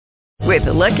With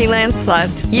the Lucky Land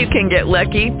Slots, you can get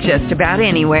lucky just about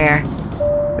anywhere.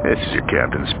 This is your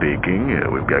captain speaking.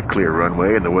 We've got clear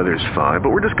runway and the weather's fine,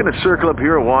 but we're just going to circle up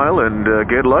here a while and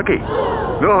get lucky.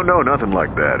 No, nothing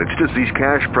like that. It's just these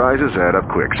cash prizes add up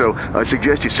quick. So I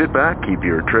suggest you sit back, keep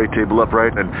your tray table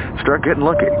upright, and start getting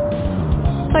lucky.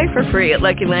 Play for free at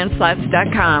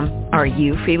LuckyLandSlots.com. Are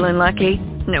you feeling lucky?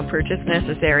 No purchase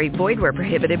necessary. Void where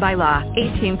prohibited by law.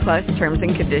 18 plus terms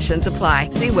and conditions apply.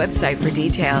 See website for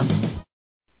details.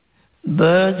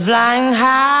 Birds flying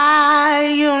high,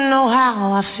 you know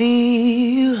how I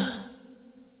feel.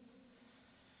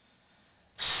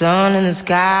 Sun in the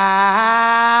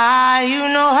sky, you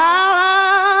know how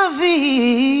I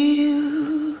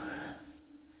feel.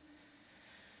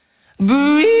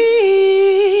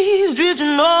 Breeze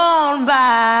drifting on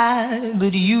by,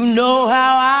 but you know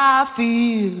how I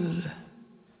feel.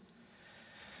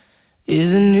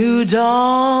 Is a new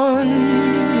dawn,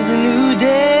 is a new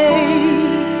day.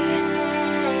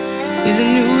 Is a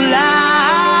new life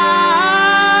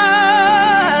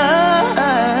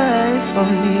for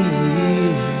me,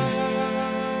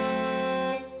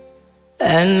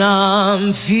 and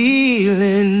I'm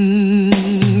feeling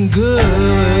good.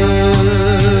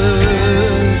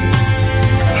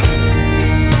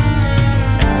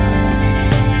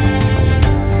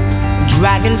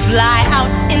 Dragonfly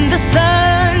out in the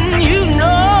sun, you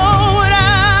know what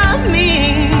I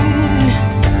mean.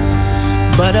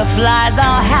 Butterflies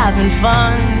are having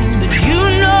fun, but you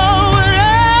know what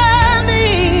I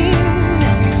mean.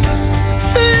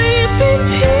 Sleep in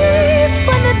peace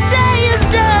when the day is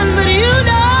done, but you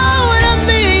know what I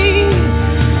mean.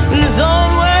 In this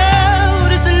old world,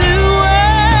 it's a new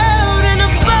world and a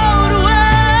bold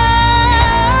world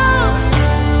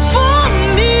for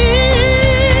me,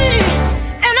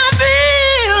 and I'm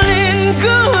feeling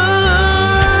good.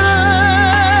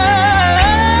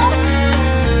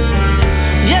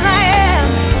 Yes, I am.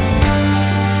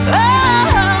 Oh,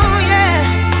 yeah.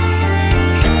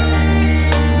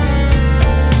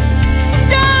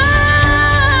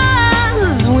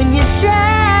 Stars, when you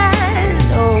shine,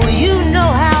 oh, you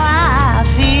know how I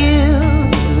feel.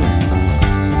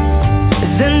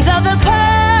 Sins of the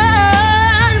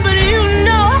past, but you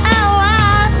know how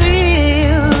I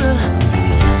feel.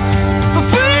 For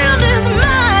freedom is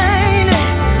mine,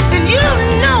 and you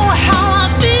know how I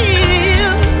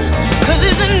feel. 'Cause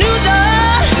it's a new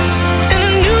dawn, and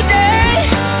a new day,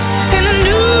 and a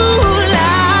new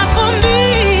life for me.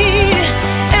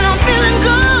 And I'm feeling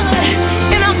good,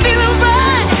 and I'm feeling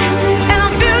right, and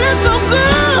I'm feeling so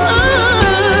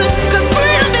good. 'Cause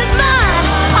freedom is mine.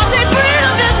 I say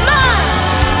freedom is mine.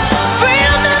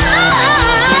 Freedom is mine.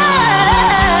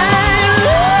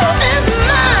 Love is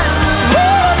mine.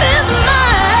 Love is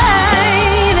mine.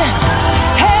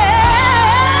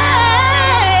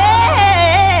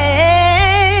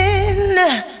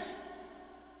 And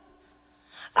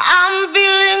I'm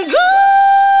feeling good.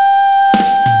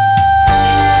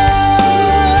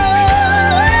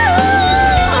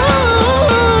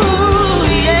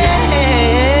 Yeah.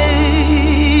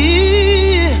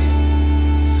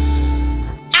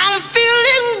 I'm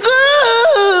feeling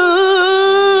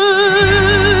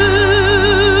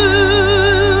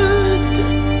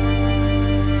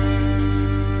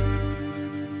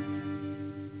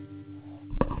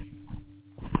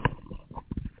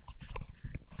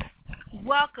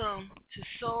Welcome to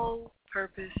Soul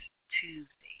Purpose Tuesday.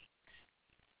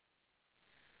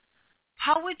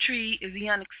 Poetry is the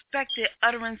unexpected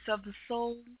utterance of the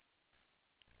soul.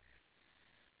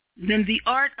 Then the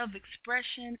art of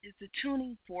expression is the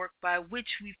tuning fork by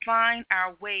which we find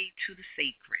our way to the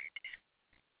sacred.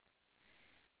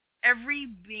 Every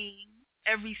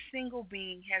single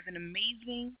being has an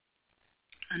amazing,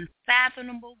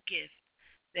 unfathomable gift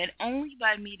that only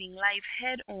by meeting life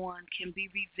head on can be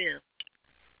revealed.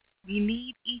 We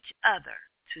need each other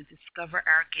to discover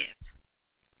our gift.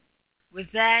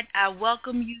 With that, I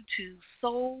welcome you to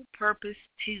Soul Purpose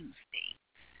Tuesday.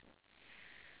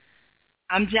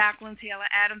 I'm Jacqueline Taylor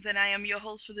Adams, and I am your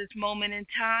host for this moment in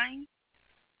time.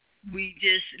 We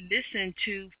just listened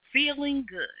to Feeling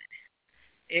Good.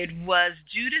 It was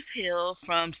Judith Hill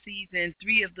from season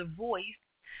 3 of The Voice.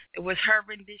 It was her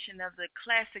rendition of the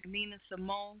classic Nina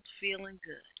Simone's Feeling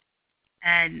Good.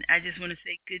 And I just want to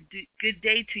say good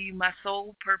day to you, my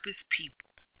soul purpose people.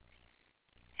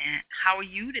 And how are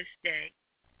you this day?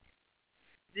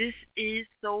 This is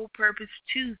Soul Purpose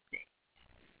Tuesday.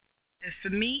 As for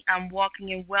me, I'm walking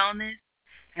in wellness,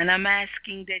 and I'm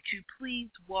asking that you please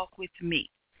walk with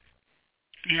me.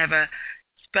 We have a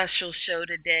special show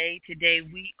today. Today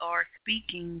we are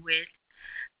speaking with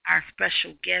our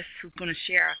special guest who's going to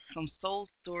share some soul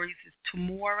stories. Is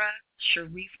TAMORAH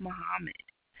Sharif Muhammad.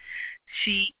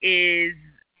 She is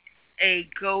a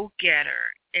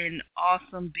go-getter, an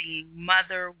awesome being,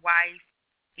 mother, wife,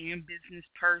 and business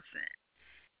person.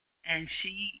 And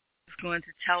she is going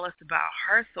to tell us about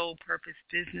her soul purpose,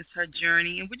 business, her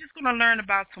journey. And we're just going to learn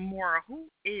about TAMORAH. Who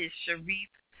is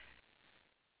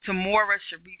TAMORAH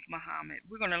Shareef Muhammad?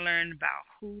 We're going to learn about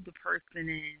who the person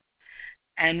is.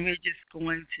 And we're just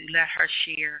going to let her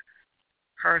share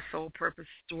her soul purpose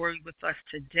story with us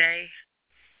today.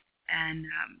 And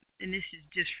this is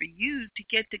just for you to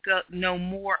get to know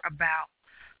more about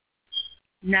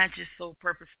not just soul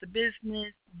purpose, the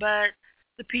business, but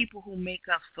the people who make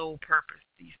up soul purpose,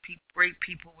 these great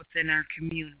people within our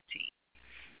community.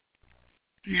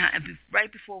 Now,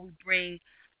 right before we bring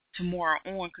TAMORAH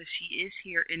on, because she is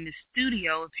here in the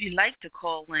studio, if you'd like to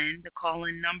call in, the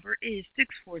call-in number is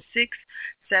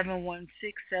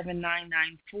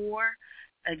 646-716-7994.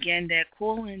 Again, that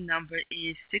call-in number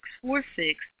is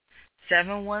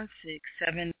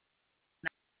 646-716-7994.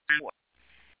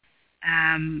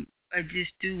 I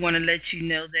just do want to let you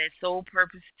know that Soul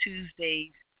Purpose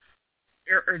Tuesdays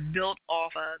are built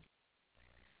off of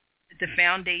the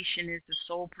foundation is the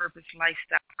Soul Purpose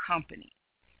Lifestyle Company.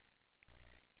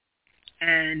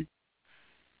 And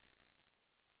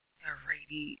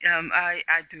alrighty,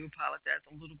 I do apologize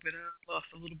a little bit. I lost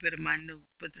a little bit of my notes,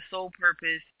 but the Soul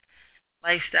Purpose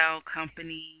Lifestyle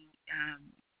Company,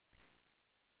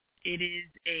 it is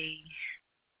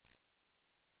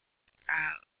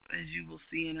as you will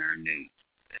see in our notes,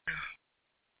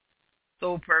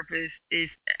 Soul Purpose is,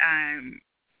 I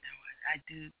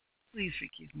do, please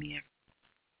forgive me.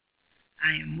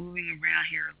 I am moving around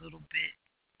here a little bit,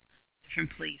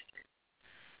 different places.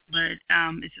 But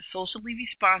it's a socially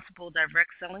responsible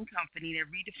direct selling company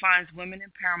that redefines women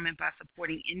empowerment by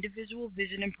supporting individual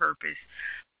vision and purpose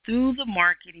through the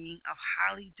marketing of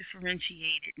highly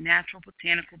differentiated, natural,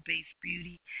 botanical-based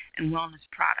beauty and wellness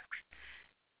products.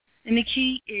 And the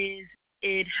key is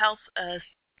it helps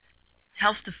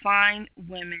define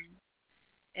women,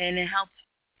 and it helps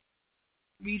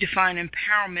redefine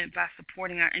empowerment by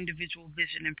supporting our individual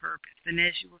vision and purpose. And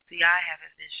as you will see, I have a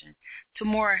vision.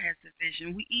 TAMORAH has a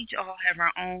vision. We each all have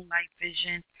our own life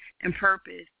vision and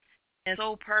purpose. And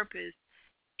Soul Purpose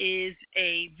is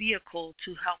a vehicle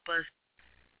to help us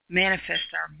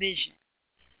manifest our vision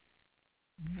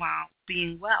while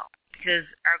being well. Because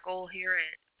our goal here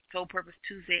at Soul Purpose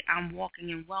Tuesday, I'm Walking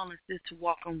in Wellness, is to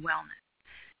walk in wellness.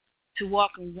 To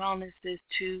walk in wellness is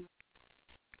to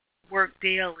work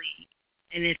daily,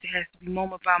 and it has to be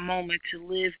moment by moment to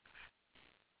live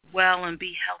well and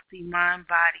be healthy, mind,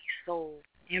 body, soul,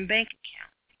 and bank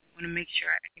account. We want to make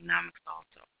sure our economics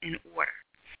also in order.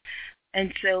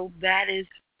 And so that is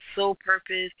Soul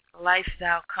Purpose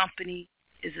Lifestyle Company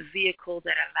is a vehicle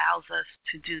that allows us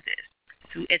to do this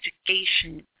through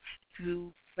education,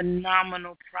 through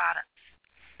phenomenal products,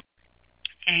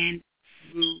 and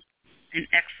through an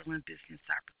excellent business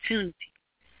opportunity.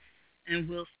 And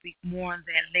we'll speak more on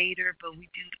that later, but we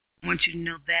do want you to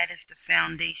know that is the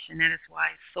foundation. That is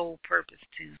why it's Soul Purpose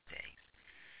Tuesdays.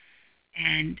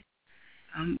 And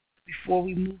before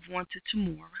we move on to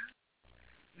TAMORAH,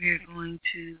 we're going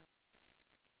to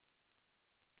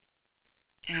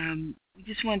I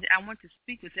want to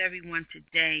speak with everyone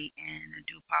today, and I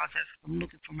do apologize if I'm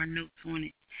looking for my notes on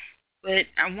it. But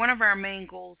one of our main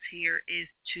goals here is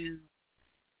to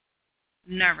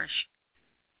nourish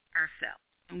ourselves.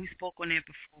 And we spoke on that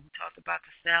before. We talked about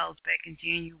the cells back in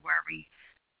January.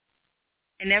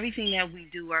 And everything that we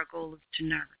do, our goal is to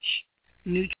nourish.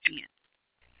 Nutrients,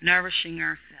 nourishing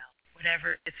ourselves,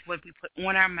 whatever, it's what we put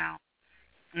on our mouth,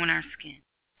 on our skin.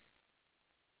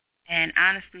 And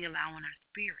honestly allowing our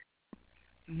spirit.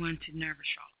 We want to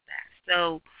nourish all of that.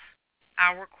 So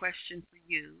our question for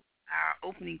you, our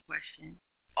opening question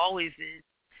always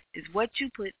is what you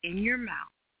put in your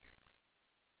mouth,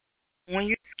 on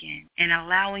your skin, and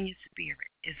allowing your spirit,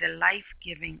 is it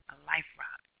life-giving or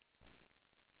life-robbing?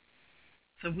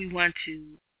 So we want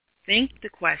to think the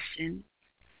question,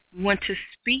 we want to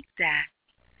speak that,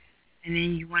 and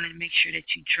then you want to make sure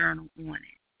that you journal on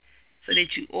it so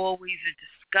that you always are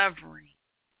discovering,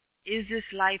 is this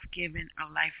life-giving or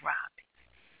life-robbing?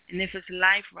 And if it's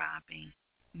life-robbing,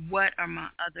 what are my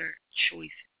other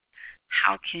choices?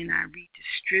 How can I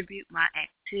redistribute my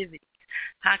activities?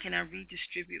 How can I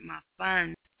redistribute my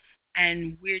funds?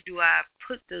 And where do I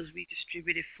put those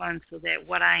redistributed funds so that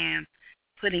what I am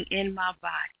putting in my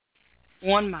body,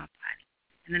 on my body,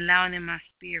 and allowing in my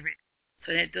spirit,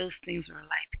 so that those things are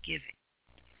life-giving?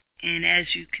 And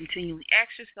as you continually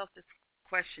ask yourself this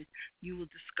question, you will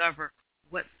discover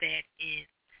what that is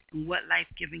and what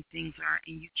life-giving things are,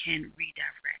 and you can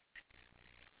redirect.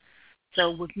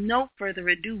 So with no further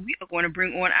ado, we are going to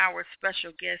bring on our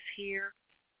special guest here,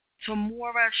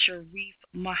 TAMORAH SHAREEF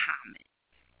MUHAMMad.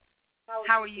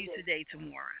 How are you today,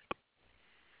 TAMORAH?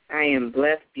 I am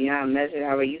blessed beyond measure.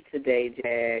 How are you today,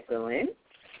 Jacqueline?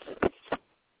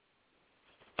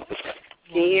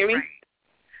 Can you hear me?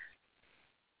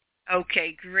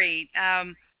 Okay, great.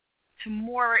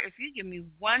 TAMORAH, if you give me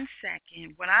 1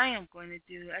 second, what I am going to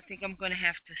do, I think I'm going to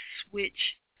have to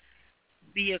switch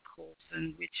vehicles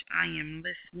in which I am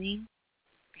listening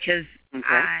because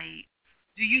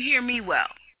do you hear me well?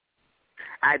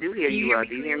 I do hear you well.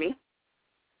 Do you hear me?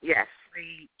 Yes.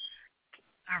 Great.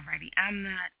 Alrighty. I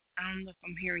don't know if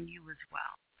I'm hearing you as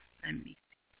well. Let me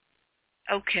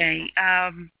see. Okay.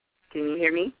 Can you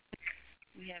hear me?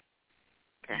 We have.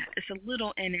 It's a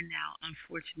little in and out,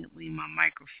 unfortunately, my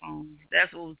microphone.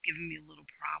 That's what was giving me a little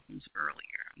problems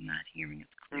earlier. I'm not hearing as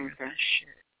clear as I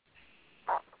should.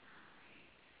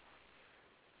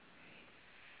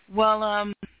 Well,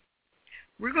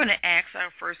 we're going to ask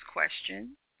our first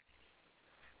question.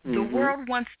 The world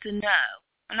wants to know,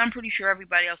 and I'm pretty sure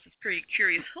everybody else is pretty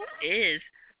curious, who is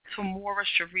TAMORAH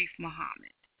SHAREEF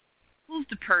MUHAMMad? Who's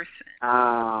the person?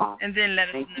 And then let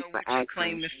us know what your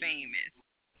claim to fame is.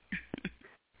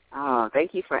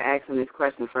 Thank you for asking this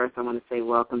question. First, I want to say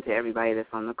welcome to everybody that's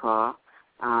on the call.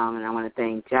 And I want to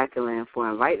thank Jacqueline for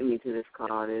inviting me to this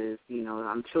call. It is,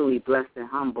 I'm truly blessed and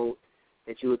humbled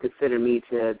that you would consider me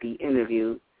to be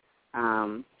interviewed.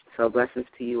 So blessings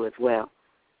to you as well.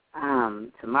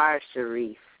 TAMORAH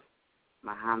SHAREEF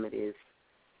MUHAMMad is,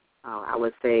 I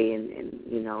would say, in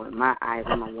my eyes,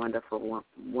 I'm a wonderful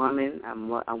woman,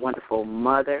 I'm a wonderful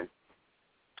mother,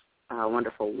 a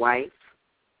wonderful wife.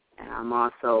 And I'm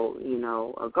also,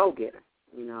 a go-getter.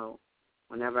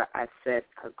 Whenever I set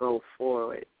a goal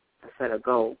forward,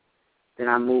 then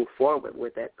I move forward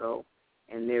with that goal.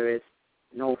 And there is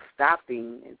no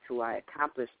stopping until I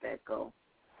accomplish that goal.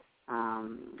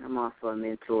 I'm also a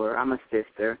mentor. I'm a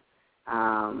sister.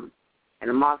 And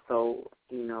I'm also,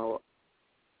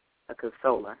 a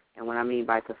consoler. And what I mean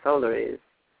by consoler is,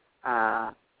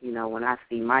 when I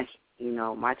see my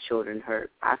children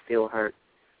hurt, I feel hurt.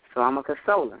 So I'm a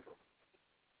consoler.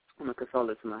 I'm a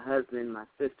consoler to my husband, my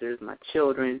sisters, my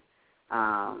children,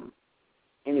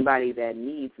 anybody that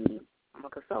needs me. I'm a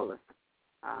consoler.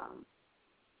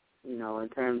 In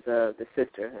terms of the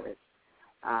sisterhood.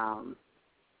 I'm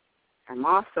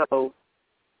also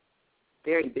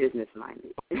very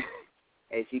business-minded,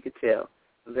 as you could tell.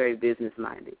 I'm very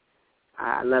business-minded.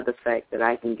 I love the fact that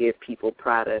I can give people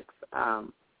products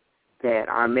that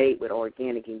are made with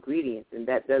organic ingredients, and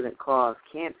that doesn't cause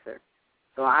cancer.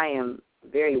 So I am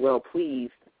very well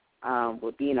pleased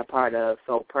with being a part of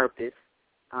Soul Purpose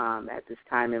at this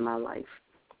time in my life.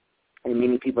 And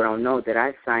many people don't know that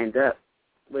I signed up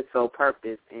with Soul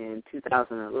Purpose in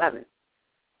 2011.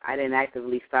 I didn't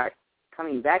actively start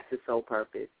coming back to Soul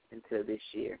Purpose until this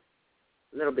year,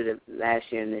 a little bit of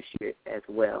last year and this year as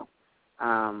well.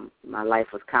 My life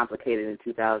was complicated in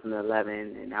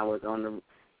 2011, and I was on the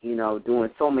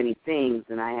doing so many things,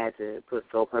 and I had to put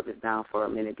Soul Purpose down for a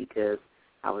minute because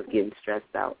I was getting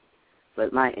stressed out.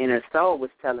 But my inner soul was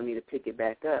telling me to pick it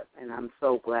back up, and I'm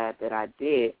so glad that I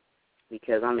did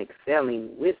because I'm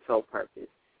excelling with Soul Purpose.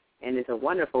 And it's a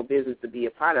wonderful business to be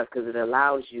a part of because it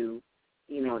allows you,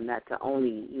 not to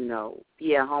only,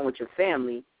 be at home with your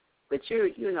family, but you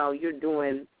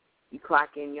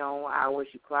clock in your own hours,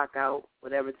 you clock out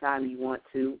whatever time you want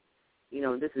to.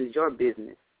 This is your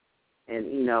business.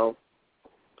 And, no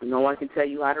one can tell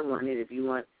you how to run it if you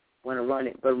want to run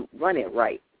it, but run it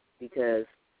right because,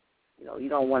 you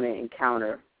don't want to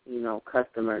encounter,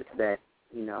 customers that,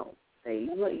 say,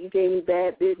 you gave me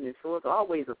bad business. So it's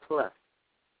always a plus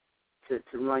to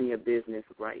run your business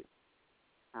right.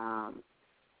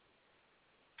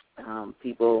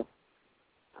 People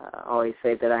always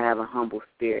say that I have a humble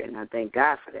spirit, and I thank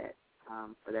God for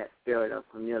that spirit of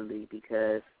humility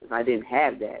because if I didn't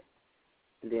have that,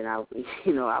 then I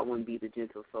wouldn't be the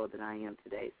gentle soul that I am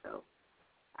today. So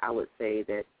I would say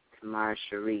that TAMORAH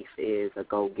SHAREEF is a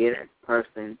go-getter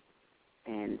person,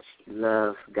 and she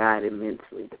loves God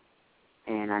immensely.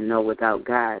 And I know without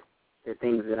God, the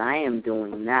things that I am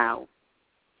doing now,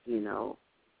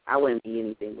 I wouldn't be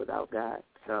anything without God.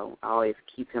 So I always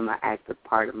keep him an active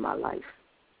part of my life.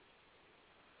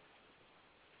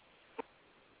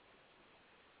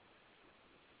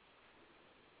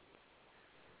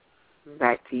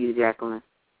 Back to you, Jacqueline.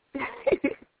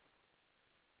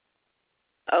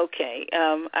 Okay.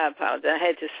 I apologize. I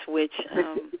had to switch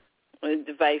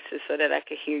devices so that I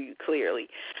could hear you clearly.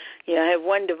 Yeah, I have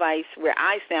one device where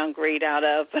I sound great out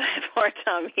of, but I have a hard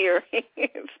time hearing.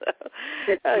 So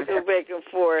I go back and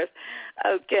forth.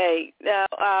 Okay. Now,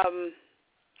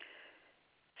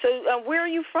 so where are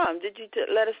you from? Did you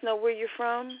let us know where you're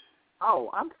from? Oh,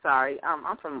 I'm sorry.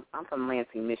 I'm from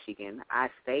Lansing, Michigan. I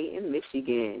stay in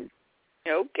Michigan.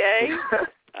 Okay.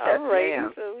 All right.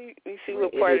 Ma'am. So we see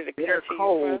what part of the country you're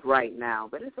cold you're from. Right now,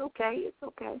 but it's okay. It's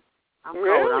okay. I'm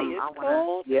really?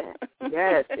 cold. It's cold?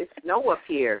 Yes. It's snow up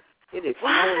here. It is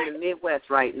snow in the Midwest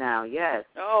right now. Yes.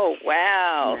 Oh,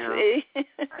 wow. Now, See?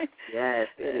 yes,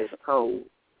 it is cold.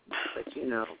 But,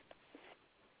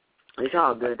 it's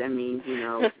all good. That means,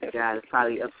 God is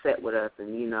probably upset with us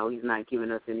and, he's not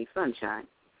giving us any sunshine.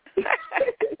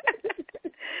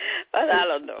 But I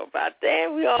don't know about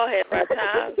that. We all have our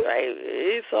times, right?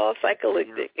 It's all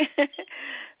psycholytic.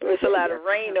 There's a lot of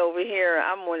rain over here.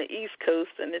 I'm on the East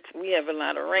Coast, and we have a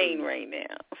lot of rain right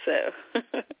now. So,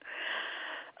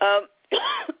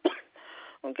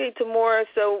 okay, Tamora.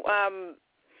 So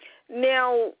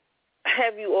now,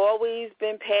 have you always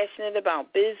been passionate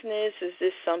about business? Is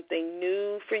this something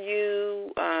new for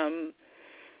you?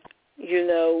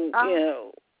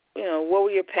 What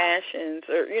were your passions,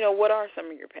 or what are some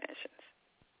of your passions?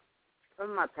 Some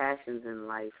of my passions in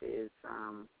life is,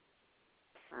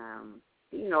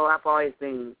 I've always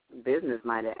been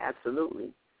business-minded,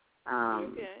 absolutely.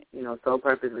 Soul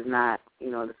Purpose is not,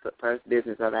 the first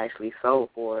business I've actually sold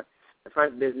for. The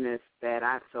first business that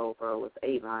I sold for was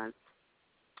Avon,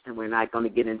 and we're not going to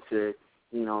get into,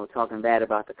 talking bad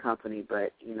about the company,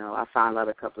 but, I found out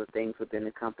a couple of things within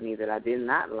the company that I did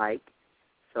not like,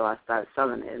 so I started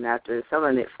selling it. And after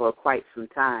selling it for quite some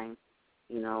time,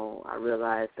 I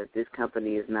realized that this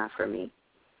company is not for me.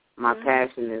 My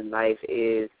passion in life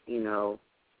is,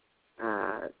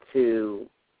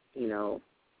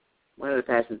 one of the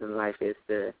passions in life is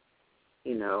to,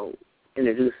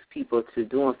 introduce people to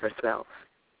doing for self,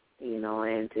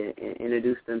 and to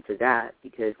introduce them to God,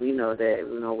 because we know that,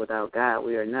 without God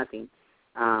we are nothing.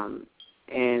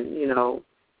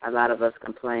 A lot of us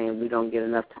complain we don't get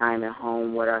enough time at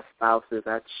home with our spouses,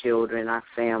 our children, our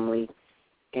family.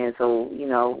 And so,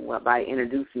 by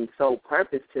introducing Soul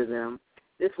Purpose to them,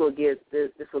 this will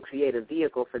create a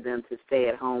vehicle for them to stay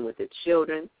at home with their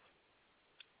children.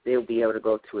 They'll be able to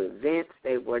go to events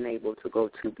they weren't able to go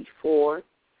to before.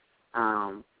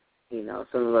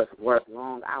 Some of us work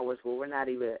long hours where we're not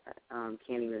even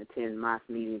can't even attend mosque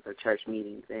meetings or church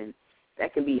meetings, and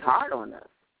that can be hard on us.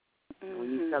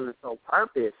 When you're selling Soul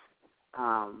Purpose,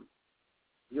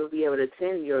 you'll be able to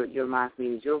attend your mosque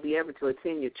meetings. You'll be able to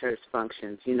attend your church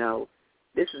functions.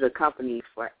 This is a company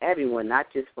for everyone,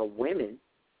 not just for women,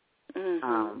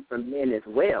 for men as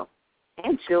well,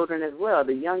 and children as well.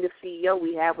 The youngest CEO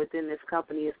we have within this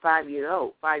company is 5 years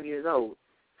old.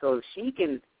 So if she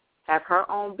can have her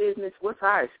own business, what's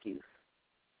our excuse?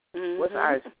 What's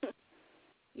our excuse?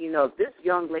 If this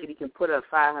young lady can put up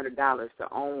 $500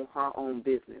 to own her own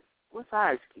business, what's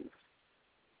our excuse?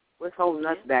 What's holding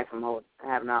us back from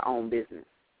having our own business?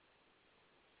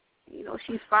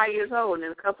 She's 5 years old, and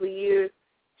in a couple of years,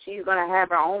 she's going to have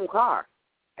her own car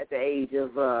at the age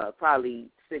of probably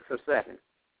 6 or 7.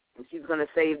 And she's going to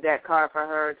save that car for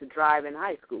her to drive in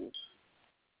high school.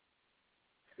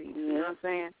 See what I'm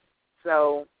saying?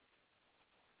 So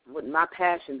what my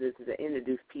passion is to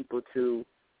introduce people to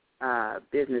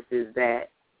businesses that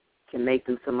can make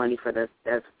them some money for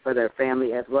their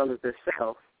family as well as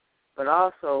themselves, but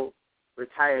also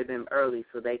retire them early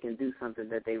so they can do something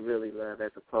that they really love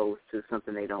as opposed to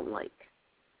something they don't like.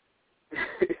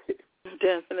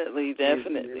 Definitely.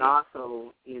 And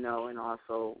also,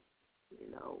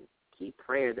 keep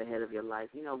prayer the head of your life.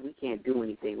 We can't do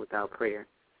anything without prayer.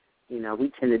 We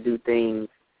tend to do things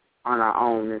on our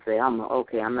own and say, I'm not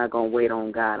going to wait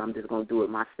on God. I'm just going to do it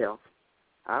myself.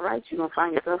 All right, you're going to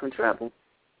find yourself in trouble.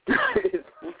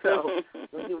 So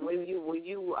when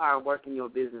you are working your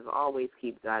business, always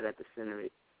keep God at the center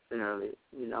of it.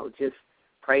 Just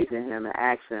praising Him and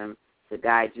ask Him to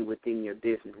guide you within your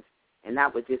business, and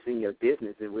not just in your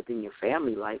business, but within your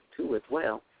family life too as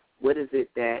well. What is it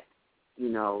that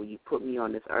you put me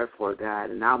on this earth for, God,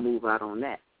 and I'll move out on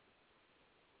that.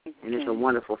 And it's a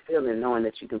wonderful feeling knowing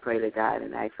that you can pray to God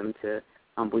and ask Him to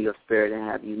humble your spirit and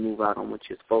have you move out on what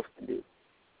you're supposed to do,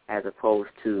 as opposed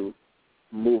to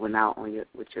moving out on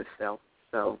with yourself.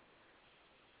 So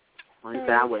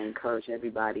I would encourage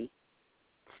everybody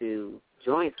to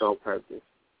join Soul Purpose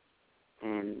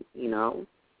and,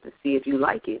 to see if you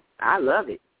like it. I love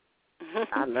it.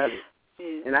 I love it.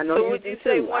 And I know so you would do you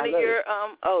say too. one of your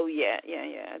I do.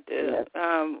 Yes.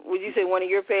 Would you say one of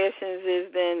your passions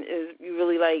is you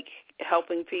really like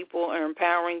helping people or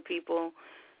empowering people?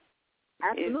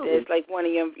 Absolutely. It's like one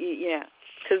of your,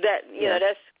 because that,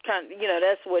 that's kind of,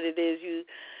 that's what it is.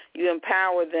 You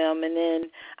empower them, and then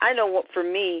I know what for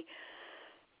me.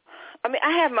 I mean,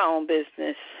 I have my own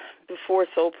business before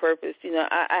Soul Purpose.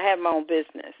 I have my own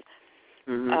business.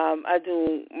 Mm-hmm. I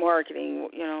do marketing.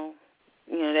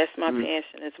 That's my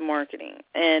passion. It's marketing,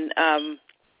 and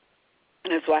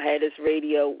that's why I had this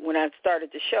radio. When I started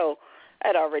the show,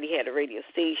 I'd already had a radio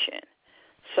station.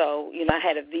 So, I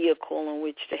had a vehicle in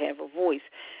which to have a voice.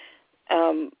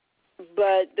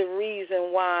 But the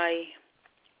reason why,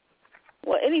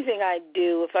 anything I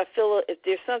do, if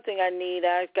there's something I need,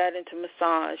 I got into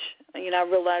massage. I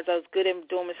realized I was good at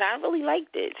doing massage. I really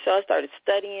liked it. So I started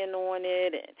studying on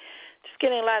it and just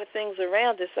getting a lot of things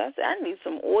around it. So I said, I need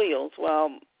some oils.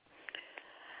 Well,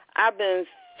 I've been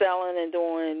selling and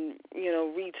doing,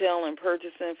 retail and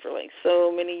purchasing for like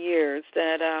so many years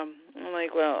that I'm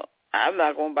like, well, I'm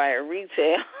not going to buy a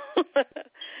retail.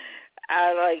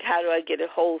 How do I get a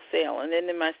wholesale? And then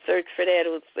in my search for that,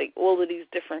 it was like all of these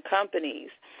different companies.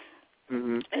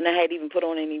 Mm-hmm. And I had even put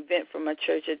on an event for my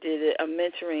church. I did a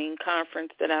mentoring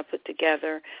conference that I put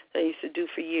together that I used to do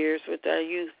for years with our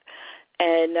youth.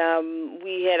 And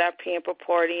we had our pamper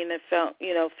party, and I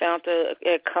found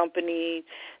a company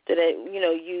that I,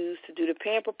 used to do the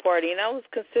pamper party. And I was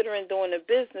considering doing a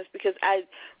business because I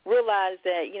realized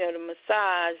that, the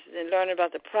massage and learning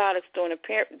about the products doing the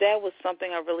pamper, that was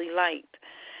something I really liked.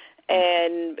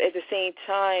 And at the same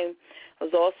time, I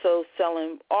was also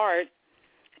selling art,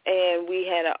 and we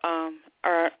had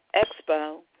our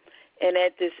expo. And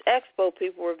at this expo,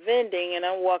 people were vending, and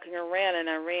I'm walking around, and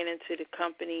I ran into the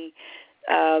company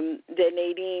that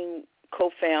Nadine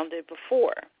co-founded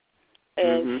before.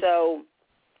 And so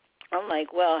I'm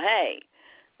like, well, hey,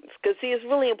 because, see, it's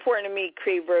really important to me to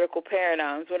create vertical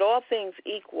paradigms. With all things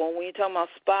equal, when you're talking about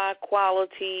spa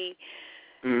quality,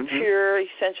 pure,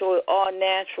 essential, all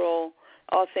natural,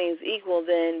 all things equal,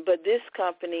 but this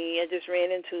company I just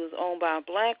ran into is owned by a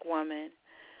black woman.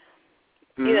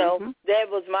 That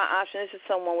was my option. This is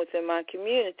someone within my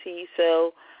community,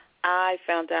 so I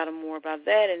found out more about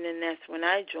that, and then that's when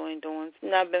I joined on.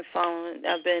 And I've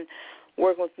been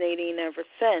working with Nadine ever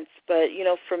since. But,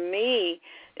 for me,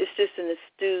 it's just an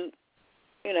astute,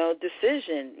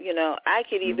 decision. I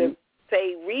could either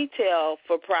pay retail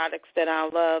for products that I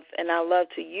love and I love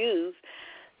to use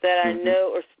that I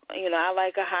know, or, I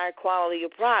like a higher quality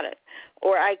of product,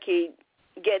 or I could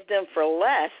get them for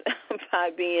less by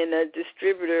being a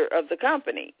distributor of the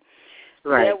company.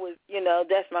 Right. That was,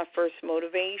 that's my first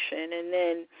motivation. And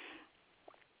then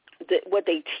what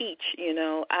they teach,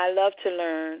 I love to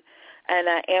learn, and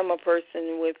I am a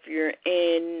person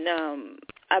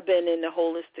I've been in the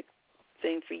holistic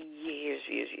thing for years,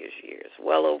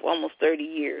 well over almost 30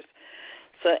 years.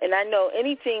 So, and I know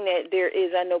anything that there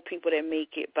is, I know people that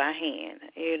make it by hand.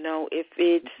 If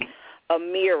it's a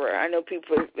mirror, I know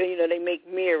people, they make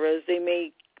mirrors, they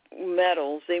make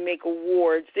medals, they make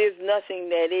awards. There's nothing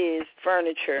that is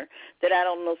furniture that I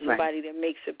don't know somebody that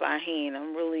makes it by hand.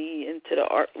 I'm really into the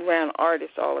around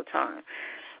artists all the time.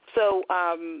 So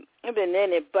I've been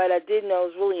in it, but I did know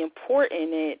it was really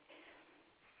important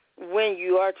when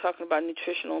you are talking about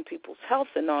nutritional and people's health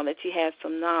and all that, you have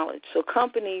some knowledge. So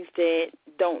companies that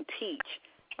don't teach,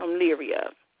 I'm leery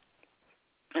of.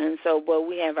 And so,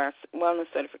 we have our wellness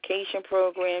certification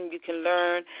program. You can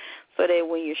learn so that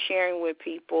when you're sharing with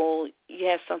people, you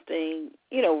have something,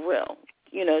 real,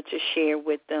 to share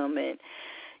with them. And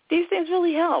these things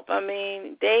really help. I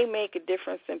mean, they make a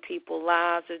difference in people's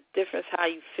lives, a difference how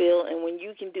you feel. And when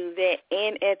you can do that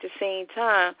and at the same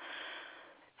time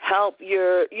help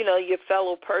your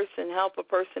fellow person, help a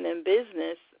person in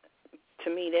business,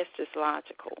 to me, that's just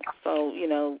logical. So,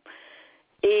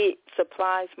 it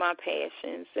supplies my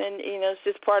passions, and, it's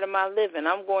just part of my living.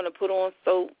 I'm going to put on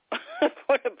soap, right.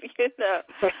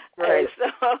 And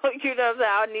so,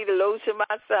 I need to lotion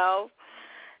myself,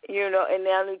 and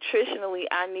now nutritionally,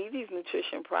 I need these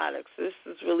nutrition products. This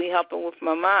is really helping with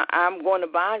my mind. I'm going to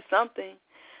buy something,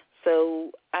 so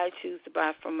I choose to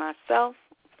buy for myself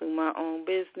through my own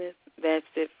business. That's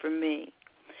it for me.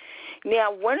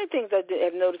 Now, one of the things I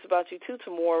have noticed about you, too,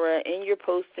 Tamora, in your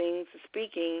postings,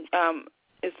 speaking,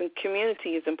 is the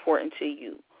community is important to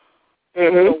you.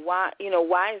 Mm-hmm. Why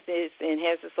is this, and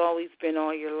has this always been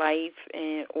all your life,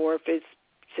 or if it's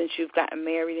since you've gotten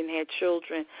married and had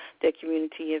children, that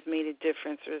community has made a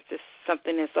difference, or is this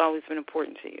something that's always been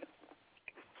important to you?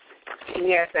 Can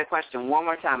you ask that question one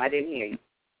more time? I didn't hear you.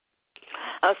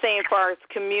 I was saying, as far as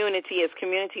community, has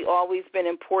community always been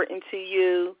important to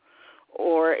you?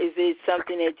 Or is it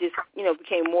something that just,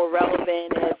 became more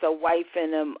relevant as a wife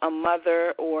and a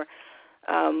mother? Or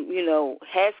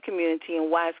has community,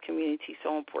 and why is community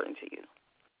so important to you?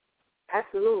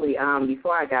 Absolutely.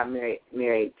 Before I got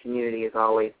married, community has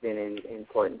always been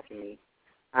important to me.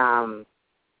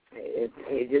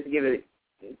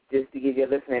 Just to give your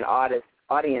listening audience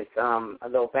a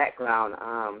little background.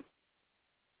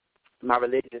 My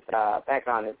religious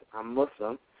background is I'm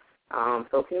Muslim,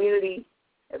 so community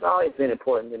has always been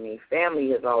important to me.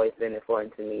 Family has always been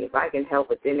important to me. If I can help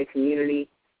within the community,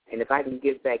 and if I can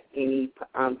give back at any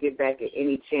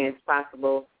chance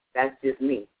possible, that's just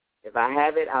me. If I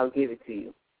have it, I'll give it to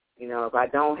you. If I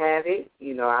don't have it,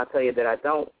 I'll tell you that I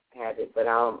don't have it, but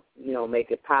I'll, make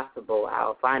it possible.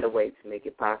 I'll find a way to make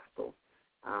it possible.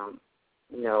 I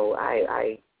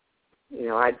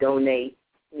donate,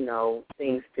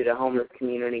 things to the homeless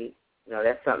community.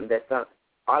 That's something that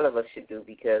all of us should do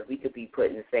because we could be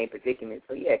put in the same predicament.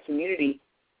 So, yeah, community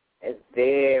is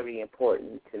very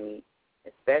important to me,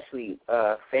 especially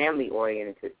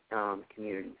family-oriented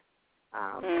communities.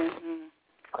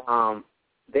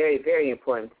 Very, very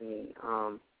important to me.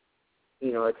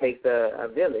 It takes a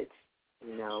village,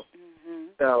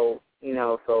 So,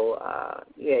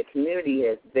 community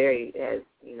has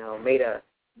made a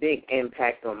big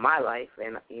impact on my life.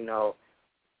 And,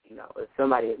 if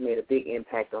somebody has made a big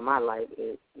impact on my life,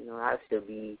 I should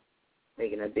be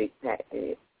making a big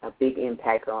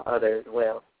impact on others as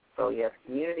well. So, yes,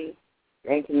 community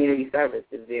and community service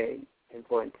is very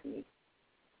important to me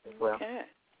as well. Okay.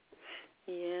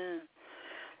 Yeah.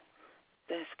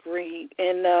 That's great.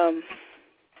 And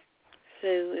so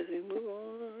as we move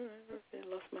on, I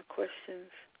lost my questions.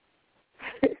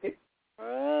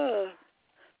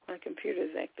 My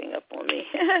computer's acting up on me.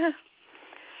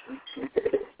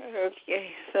 Okay,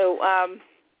 so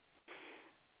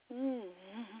let's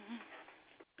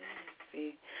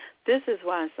see. This is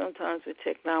why sometimes with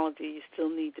technology you still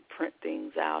need to print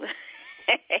things out,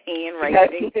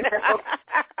 handwriting.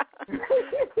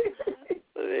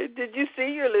 Did you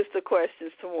see your list of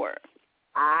questions, Tamora?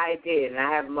 I did, and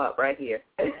I have them up right here.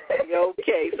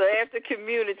 Okay, so after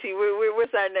community,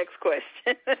 what's our next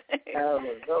question? Oh,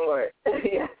 Lord.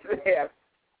 Yes, ma'am.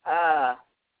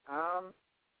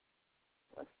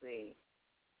 Let's see.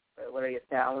 What are your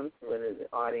talents? What does the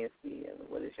audience see?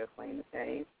 What is your claim to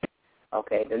fame?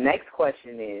 Okay, the next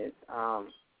question is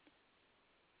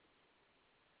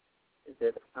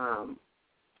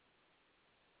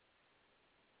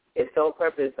Soul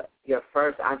Purpose your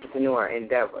first entrepreneur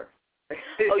endeavor?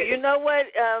 Oh, you know what?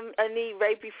 I need,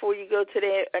 right before you go to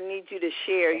that, I need you to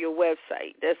share your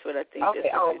website. That's what I think.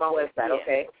 Okay, my website, yeah.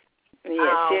 Okay.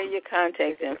 Yeah, share your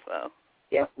contact info.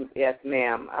 Yes,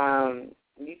 ma'am.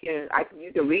 You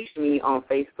can reach me on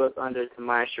Facebook under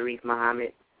TAMORAH SHAREEF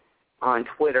MUHAMMAD, on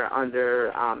Twitter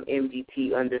under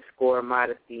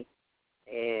MGT_modesty,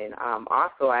 and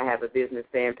also I have a business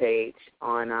fan page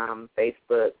on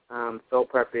Facebook, Soul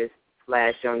Purpose /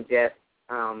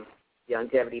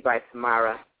 Longevity by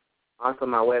Tamora. Also,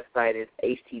 my website is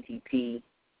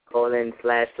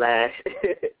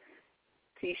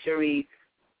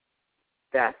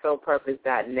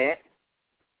http://tshareef.soulpurpose.net.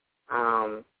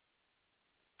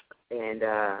 And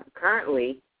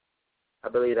currently, I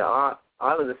believe that all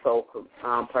of the Soul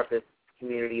Purpose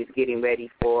community is getting ready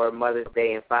for Mother's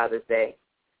Day and Father's Day.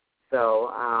 So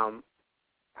I'm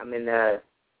in the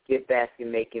gift basket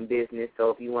making business. So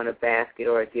if you want a basket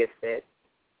or a gift set,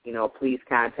 please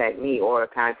contact me or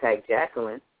contact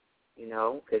Jacqueline,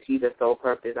 because she's a Soul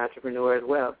Purpose entrepreneur as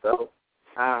well. So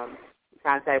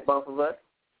contact both of us,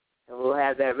 and we'll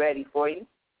have that ready for you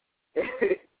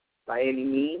by any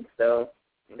means. So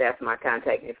that's my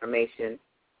contact information.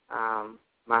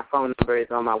 My phone number is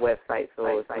on my website, so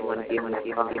if you want to give me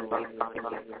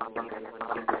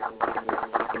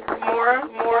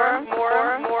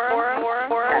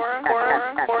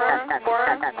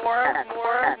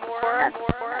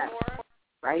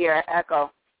right here at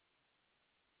Echo.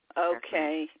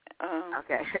 Okay.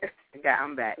 Okay.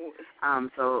 I'm back.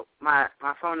 So my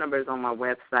phone number is on my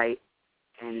website,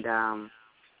 and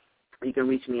you can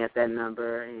reach me at that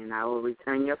number, and I will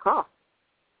return your call.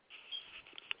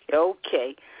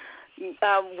 Okay.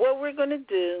 What we're going to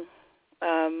do,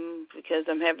 because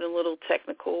I'm having a little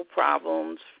technical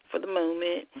problems for the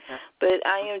moment, but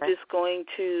I am just going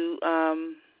to,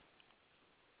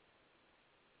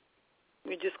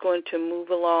 we're just going to move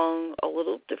along a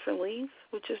little differently,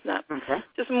 which is not,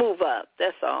 just move up,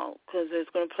 that's all, because it's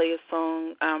going to play a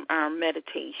song, our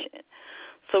meditation.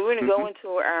 So we're going to go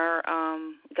into our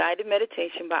guided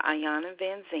meditation by Ayanna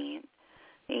Van Zandt.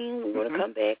 And we're going to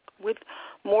come back with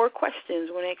more questions.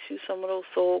 We're going to ask you some of those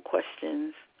soul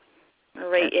questions. All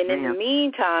right. And in the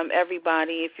meantime,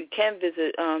 everybody, if you can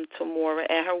visit Tamora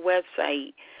at her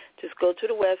website, just go to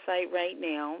the website right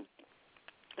now,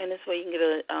 and this way you can get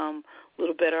a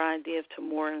little better idea of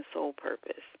Tamorah and Soul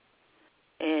Purpose.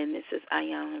 And this is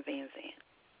Ayanna Van Zandt.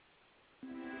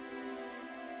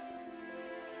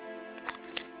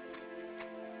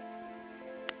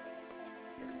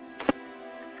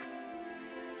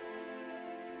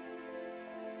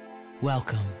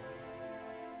 Welcome.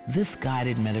 This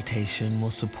guided meditation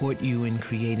will support you in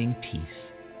creating peace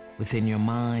within your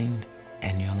mind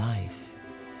and your life.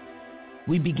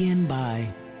 We begin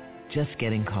by just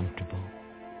getting comfortable.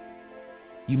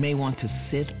 You may want to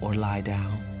sit or lie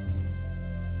down.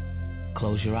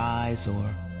 Close your eyes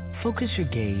or focus your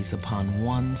gaze upon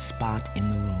one spot in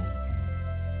the room.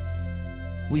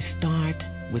 We start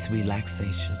with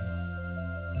relaxation.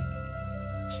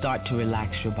 Start to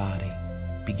relax your body,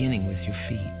 beginning with your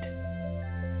feet.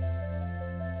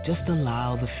 Just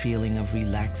allow the feeling of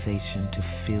relaxation to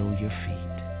fill your feet.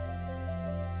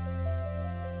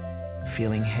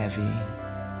 Feeling heavy,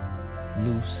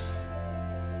 loose,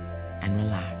 and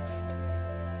relaxed.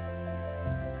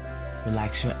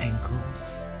 Relax your ankles,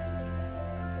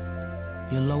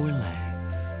 your lower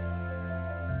legs,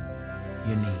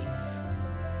 your knees.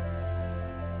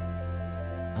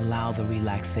 Allow the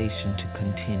relaxation to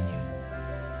continue.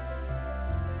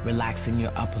 Relaxing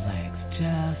your upper legs,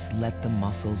 just let the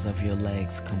muscles of your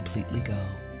legs completely go.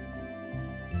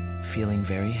 Feeling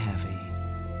very heavy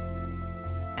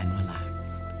and relaxed.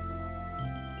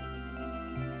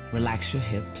 Relax your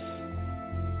hips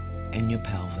and your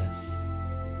pelvis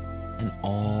and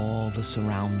all the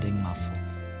surrounding muscles.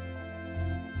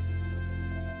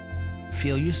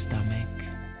 Feel your stomach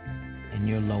and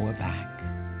your lower back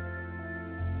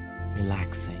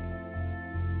relaxing.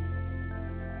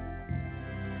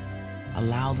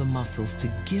 Allow the muscles to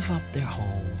give up their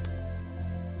hold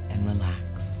and relax.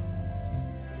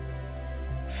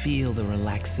 Feel the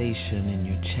relaxation in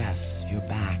your chest, your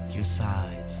back, your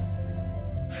sides.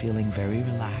 Feeling very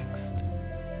relaxed,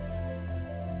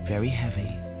 very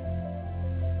heavy,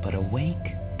 but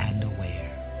awake and aware.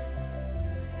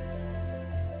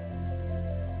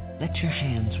 Let your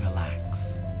hands relax.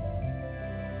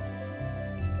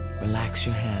 Relax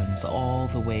your hands all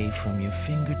the way from your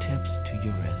fingertips to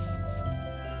your wrists.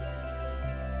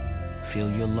 Feel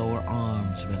your lower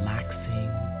arms relaxing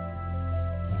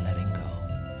and letting go.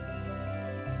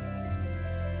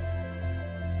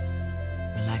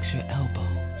 Relax your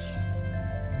elbows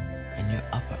and your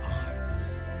upper arms.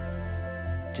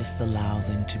 Just allow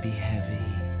them to be heavy,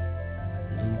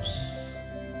 loose,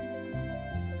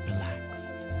 relaxed.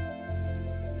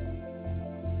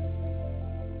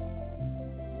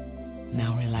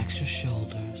 Now relax your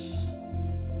shoulders.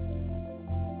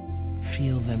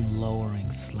 Feel them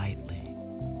lowering slightly.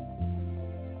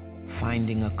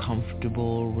 Finding a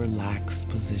comfortable, relaxed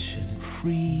position,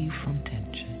 free from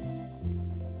tension.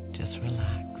 Just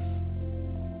relax.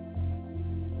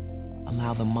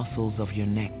 Allow the muscles of your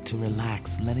neck to relax,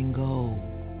 letting go.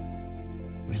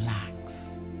 Relax.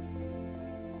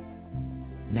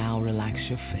 Now relax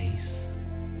your face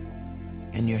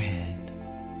and your head.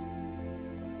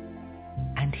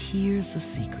 And here's the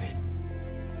secret.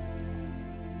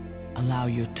 Allow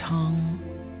your tongue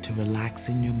to relax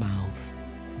in your mouth,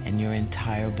 and your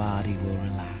entire body will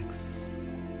relax.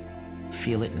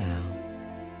 Feel it now.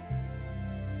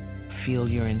 Feel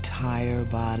your entire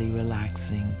body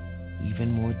relaxing even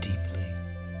more deeply.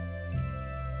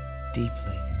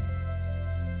 Deeply.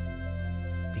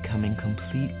 Becoming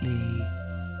completely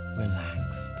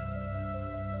relaxed.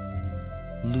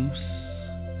 Loose.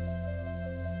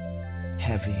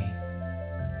 Heavy.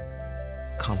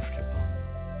 Comfortable.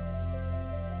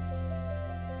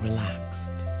 Relaxed.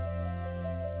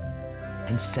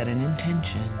 And set an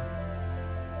intention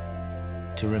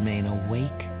to remain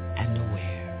awake and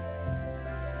aware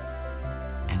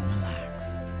and relaxed.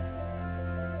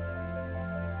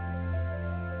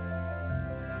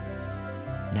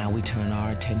 Now we turn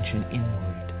our attention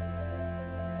inward,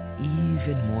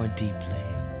 even more deeply,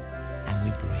 and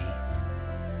we breathe.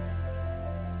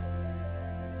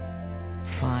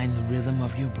 Find the rhythm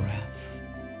of your breath.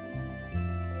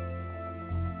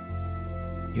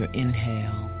 Your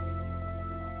inhale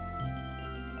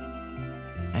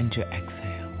and your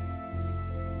exhale.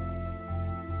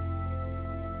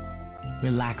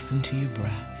 Relax into your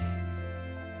breath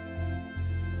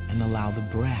and allow the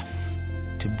breath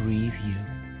to breathe you.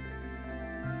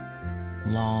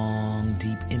 Long,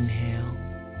 deep inhale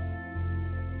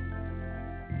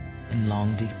and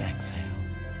long, deep exhale.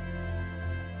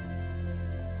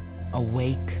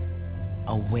 Awake,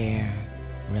 aware,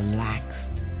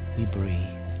 relaxed, we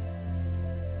breathe.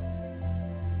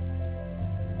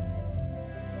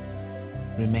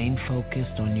 Remain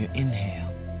focused on your inhale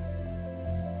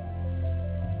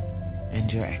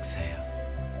and your exhale.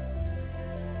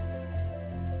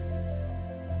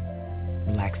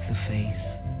 Relax the face,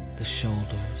 the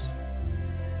shoulders,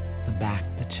 the back,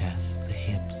 the chest, the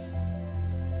hips,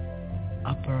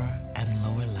 upper and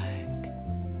lower leg.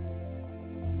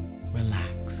 Relax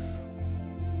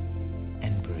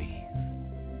and breathe.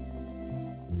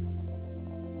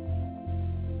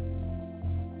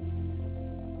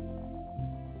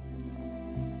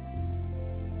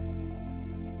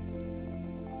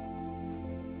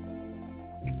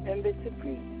 Remember to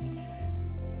breathe.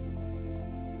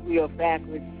 We are back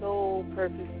with Soul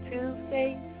Purpose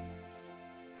Tuesday.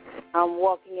 I'm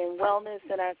Walking in Wellness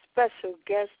and our special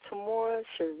guest, TAMORAH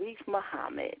SHAREEF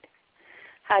MUHAMMad.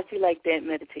 How'd you like that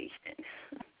meditation?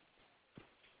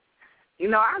 You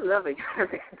know, I love it.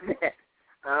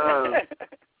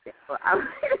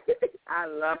 I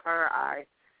love her.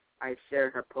 I share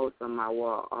her posts on my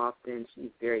wall often.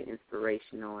 She's very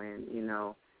inspirational, and, you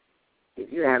know, if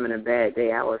you're having a bad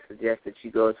day, I would suggest that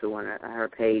you go to one of her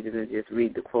pages and just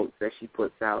read the quotes that she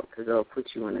puts out, because it'll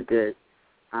put you in a good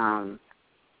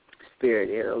spirit.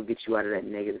 It'll get you out of that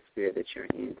negative spirit that you're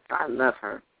in. So I love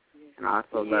her, and I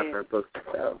also love her books as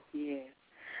well. Yeah,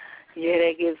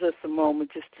 that gives us a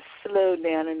moment just to slow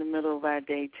down in the middle of our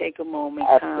day, take a moment,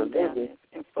 calm down,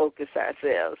 and focus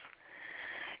ourselves.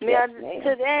 Now,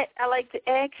 to that, I'd like to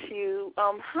ask you,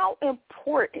 how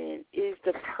important is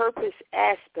the purpose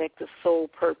aspect of soul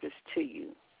purpose to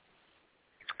you?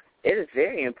 It is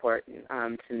very important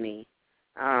to me.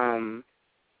 When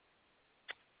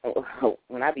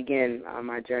I began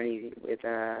my journey with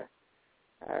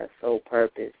soul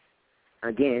purpose,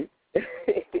 again,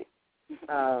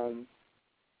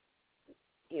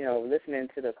 you know, listening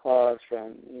to the calls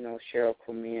from, you know, Cheryl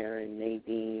Premier and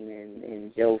Nadine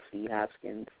and Josie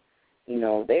Hopkins, you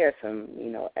know, they are some, you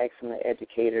know, excellent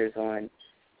educators on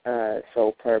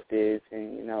soul purpose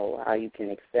and, you know, how you can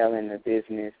excel in the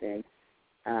business and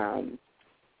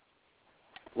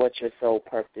what your soul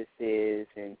purpose is.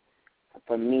 And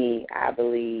for me, I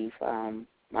believe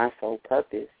my soul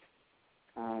purpose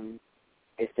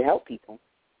is to help people,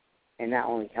 and not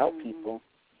only help people,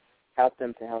 help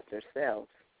them to help themselves.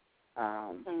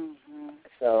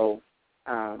 So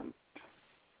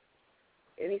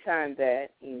anytime that,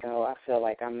 you know, I feel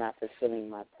like I'm not fulfilling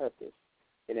my purpose,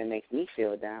 then it makes me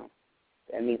feel down.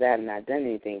 That means I have not done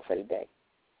anything for the day.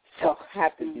 So I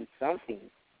have to do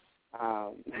something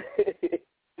to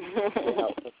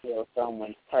help fulfill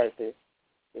someone's purpose,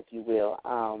 if you will.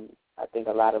 I think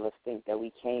a lot of us think that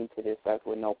we came to this earth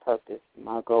with no purpose.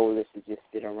 My goal is to just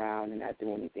sit around and not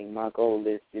do anything. My goal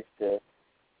is just to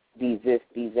be this,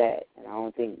 be that. And I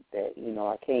don't think that, you know,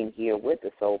 I came here with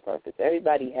a soul purpose.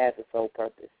 Everybody has a soul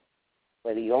purpose.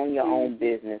 Whether you own your own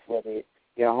business, whether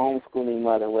you're a homeschooling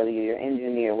mother, whether you're an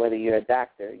engineer, whether you're a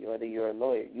doctor, whether you're a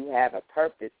lawyer, you have a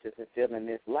purpose to fulfill in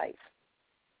this life.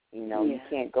 You know, you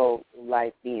can't go through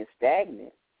life being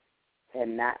stagnant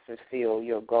and not fulfill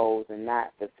your goals and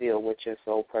not fulfill what your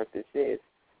soul purpose is.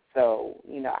 So,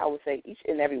 you know, I would say each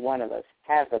and every one of us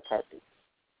has a purpose.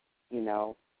 You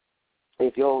know,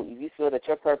 if you feel that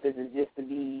your purpose is just to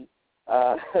be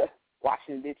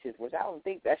washing dishes, which I don't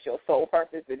think that's your soul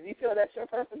purpose, but if you feel that's your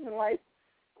purpose in life,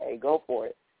 hey, go for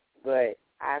it. But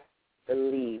I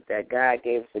believe that God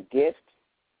gave us a gift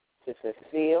to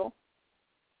fulfill,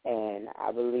 and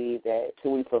I believe that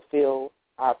till we fulfill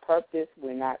our purpose,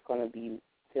 we're not going to be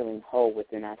feeling whole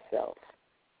within ourselves.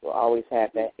 We'll always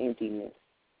have that emptiness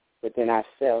within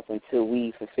ourselves until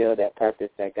we fulfill that purpose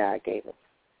that God gave us.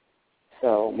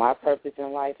 So my purpose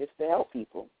in life is to help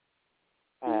people,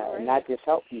 not just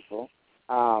help people,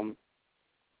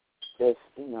 just,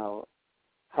 you know,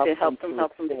 help them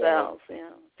help themselves,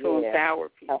 to empower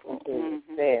people. Help them to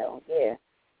excel,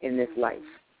 in this life.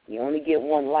 You only get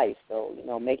one life, so, you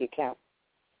know, make it count.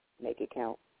 Make it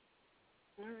count.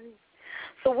 All right.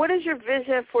 So what is your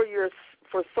vision for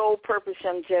Soul Purpose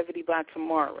Longevity by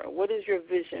Tomorrow? What is your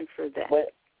vision for that?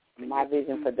 My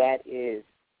vision for that is,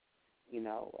 you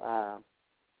know,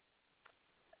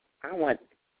 I want,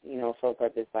 you know, Soul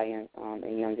Purpose and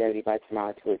Longevity by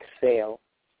Tomorrow to excel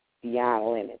beyond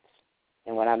limits.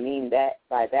 And what I mean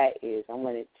by that is I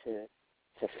want it to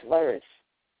flourish,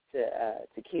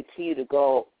 to continue to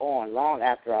go on long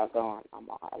after I've gone,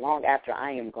 long after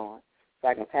I am gone, so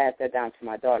I can pass that down to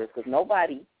my daughters. Because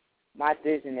my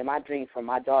vision and my dream for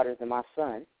my daughters and my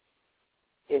son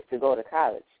is to go to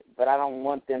college. But I don't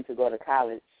want them to go to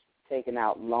college taking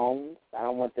out loans. I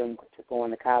don't want them to go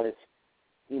into college,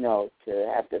 you know, to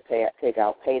have to take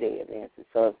out payday advances.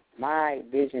 So my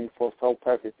vision for Soul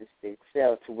Purpose is to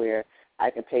excel to where I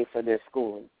can pay for their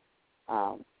schooling.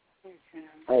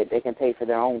 They can pay for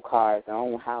their own cars, their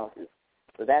own houses.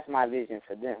 So that's my vision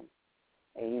for them.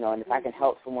 And, you know, and if I can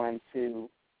help someone to,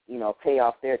 you know, pay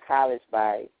off their college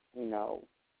by, you know,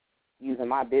 using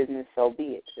my business, so be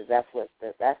it. Because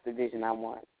that's the vision I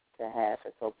want to have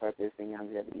for Soul Purpose and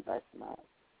Longevity by Smile.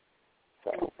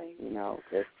 So, you know,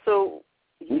 so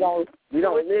we don't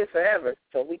live forever,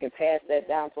 so we can pass that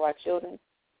down to our children.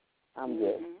 I'm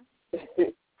good.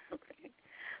 Okay.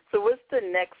 So what's the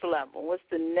next level? What's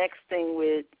the next thing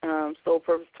with Soul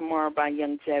Purpose Tomorrow by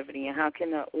Longevity, and how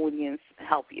can the audience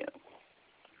help you?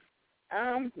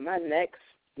 My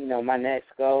next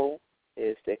goal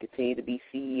is to continue to be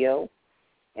CEO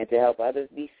and to help others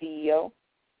be CEO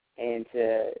and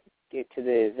to get to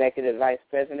the executive vice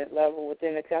president level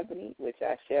within the company, which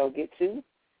I shall get to.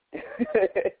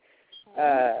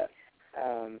 I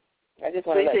just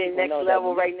want to let people know next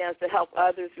level right now is to help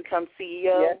others become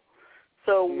CEO. Yes.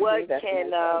 So what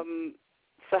can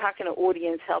so how can the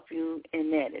audience help you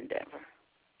in that endeavor?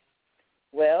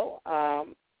 Well,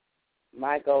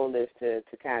 my goal is to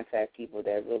contact people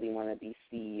that really want to be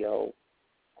CEO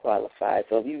qualified.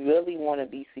 So if you really want to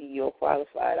be CEO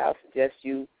qualified, I'll suggest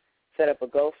you set up a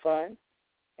GoFund,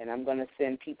 and I'm going to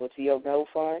send people to your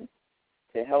GoFund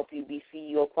to help you be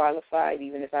CEO qualified,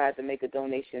 even if I had to make a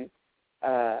donation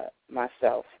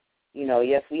myself. You know,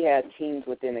 yes, we have teams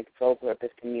within the Soul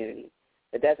Purpose community.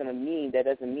 That doesn't mean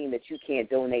that you can't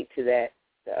donate to the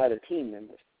other team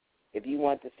members. If you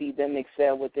want to see them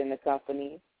excel within the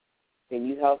company, then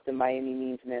you help them by any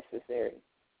means necessary.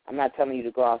 I'm not telling you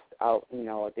to go out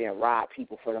there and rob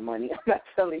people for the money. I'm not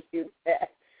telling you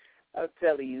that. I'm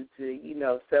telling you to, you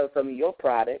know, sell some of your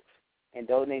products and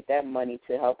donate that money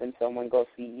to helping someone go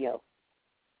CEO.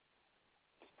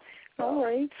 All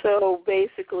right. So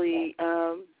basically,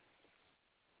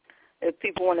 if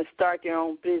people want to start their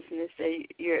own business,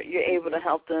 you're able to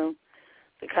help them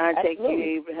to contact Absolutely. you,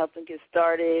 you're able to help them get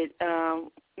started,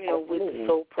 with the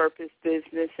Soul Purpose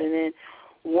business. And then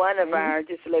one of our,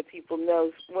 just to let people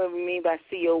know what we mean by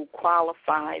CEO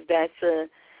qualified, that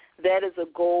is a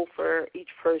goal for each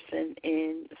person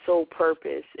in Soul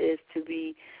Purpose, is to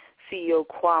be CEO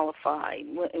qualified.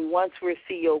 And once we're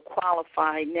CEO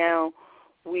qualified, now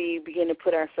we begin to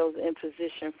put ourselves in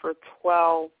position for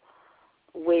 12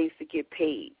 ways to get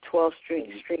paid, 12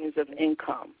 streams of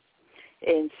income.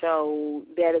 And so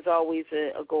that is always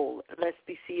a goal. Let's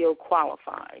be CEO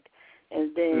qualified.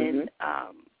 And then,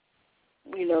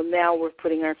 now we're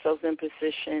putting ourselves in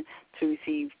position to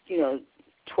receive,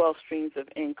 12 streams of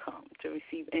income, to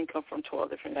receive income from 12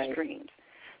 different streams.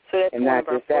 So that's one of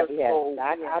our first goals.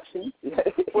 Options.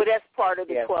 Well, that's part of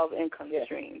the 12 income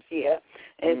streams,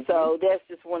 And so that's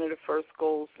just one of the first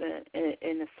goals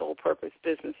in the Soul Purpose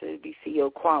business, is to be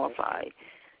CEO qualified.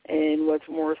 And what's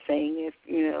more saying, if,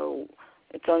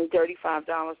 it's only $35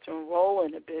 to enroll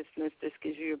in a business, this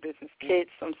gives you your business kit,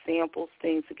 some samples,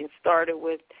 things to get started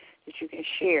with that you can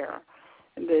share.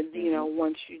 And then,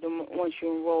 once you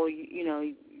enroll,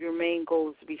 your main goal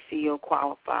is to be CEO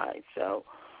qualified. So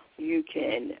you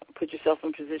can put yourself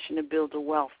in position to build the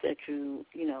wealth that you,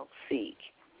 seek.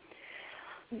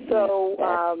 So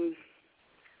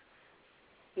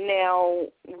now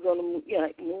we're going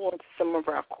to move on to some of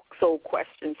our soul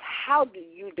questions. How do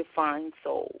you define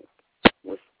soul?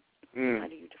 How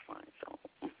do you define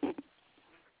soul?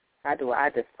 How do I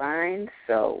define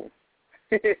soul?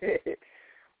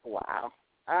 Wow.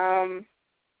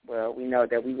 Well, we know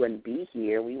that we wouldn't be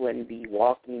here. We wouldn't be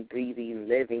walking, breathing,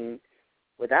 living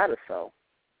without a soul.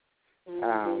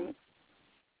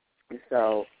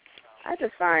 So I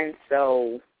define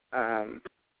soul, I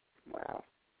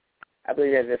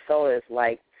believe that the soul is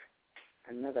like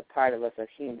another part of us as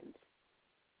humans.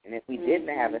 And if we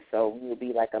didn't have a soul, we would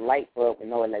be like a light bulb with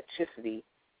no electricity,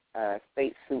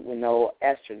 space suit with no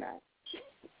astronaut.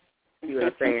 See what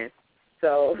I'm saying?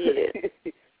 So,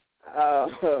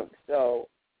 so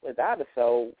without a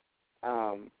soul,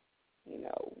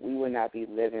 we would not be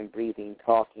living, breathing,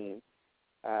 talking,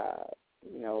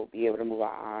 be able to move our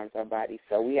arms, our bodies.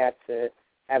 So we have to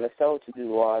have a soul to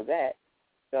do all that.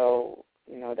 So,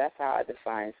 that's how I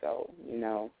define soul,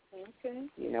 Okay.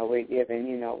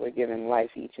 We're given life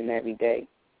each and every day,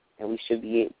 and we should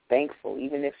be thankful,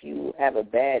 even if you have a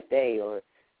bad day or,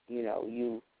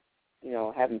 you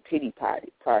having pity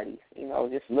parties.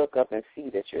 Just look up and see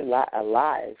that you're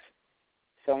alive.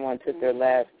 Someone took their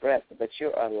last breath, but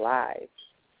you're alive,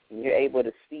 and you're able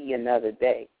to see another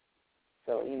day.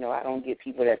 So, I don't get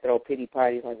people that throw pity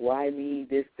parties like, why me,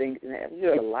 this thing, and that.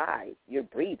 You're alive. You're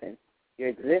breathing. You're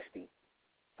existing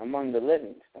among the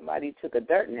living. Somebody took a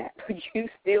dirt nap, but you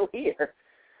still here.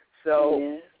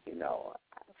 So,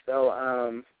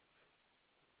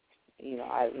 each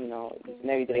and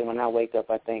every day when I wake up,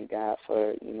 I thank God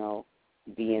for,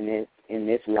 being in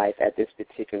this life at this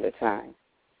particular time.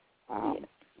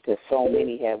 Because so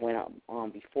many have went on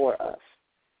before us,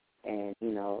 and,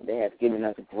 they have given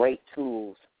us great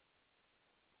tools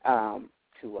to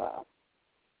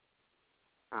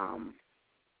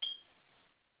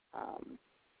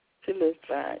live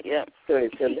by, yep. To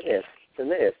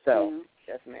live. So,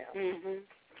 yes, ma'am. Mm-hmm.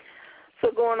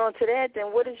 So going on to that, then,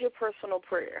 what is your personal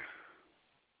prayer?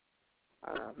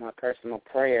 My personal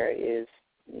prayer is,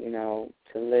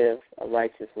 to live a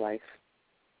righteous life,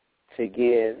 to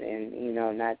give, and,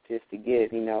 not just to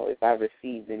give, if I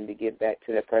receive, then to give back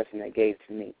to the person that gave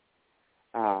to me.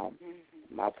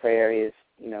 My prayer is,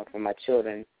 for my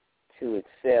children to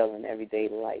excel in everyday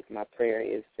life. My prayer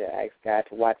is to ask God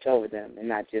to watch over them, and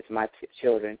not just my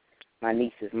children, my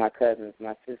nieces, my cousins,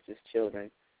 my sister's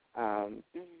children,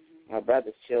 my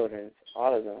brother's children,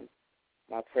 all of them.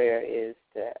 My prayer is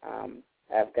to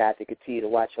have God to continue to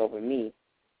watch over me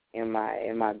in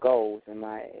my goals and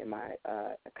my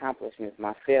accomplishments,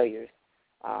 my failures.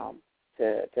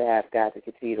 To have God to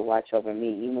continue to watch over me,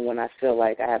 even when I feel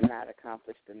like I have not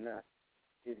accomplished enough.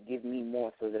 Just give me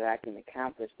more so that I can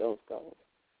accomplish those goals.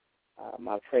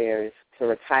 My prayer is to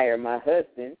retire my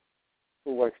husband,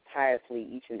 who works tirelessly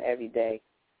each and every day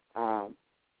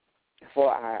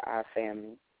for our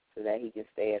family, so that he can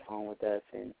stay at home with us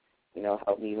and,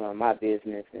 help me run my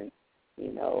business and,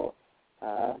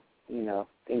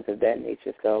 things of that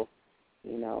nature. So,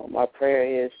 my prayer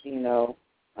is,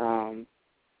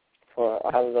 for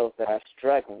all of those that are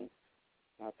struggling,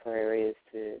 my prayer is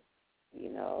to,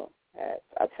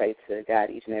 I pray to God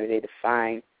each and every day to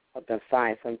help them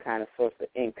find some kind of source of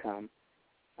income.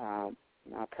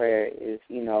 My prayer is,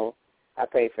 I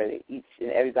pray for each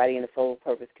and everybody in the Soul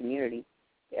Purpose community,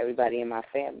 everybody in my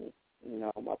family.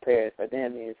 My prayer for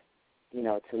them is,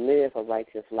 to live a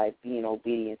righteous life, being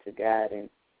obedient to God,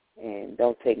 and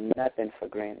don't take nothing for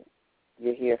granted.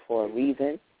 You're here for a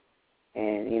reason,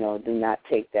 and, do not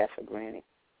take that for granted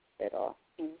at all.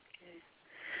 Okay.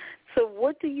 So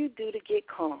what do you do to get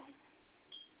calm?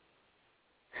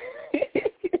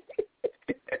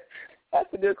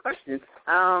 That's a good question.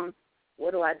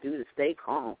 What do I do to stay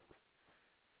calm?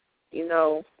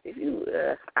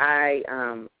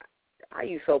 I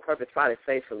use Soul Purpose Products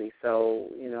faithfully, so,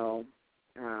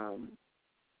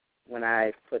 when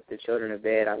I put the children to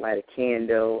bed, I light a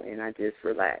candle and I just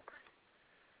relax.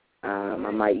 I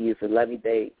might use a Lovely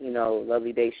Day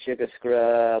sugar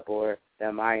scrub or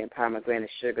the Marion pomegranate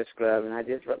sugar scrub, and I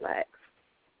just relax.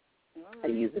 I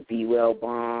use the Be Well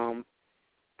balm.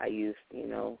 I use,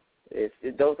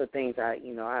 those are things I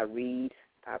read,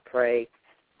 I pray.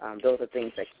 Those are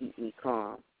things that keep me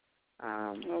calm.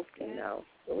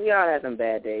 We all have some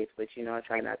bad days, but, I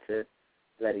try not to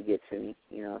let it get to me,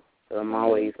 So I'm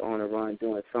always on the run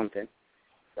doing something.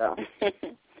 So,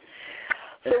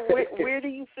 so where do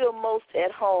you feel most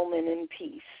at home and in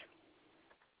peace?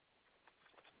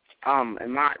 In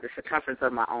the circumference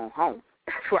of my own home.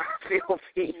 That's where I feel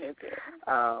peace.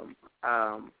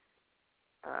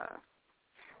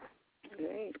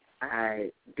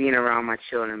 Being around my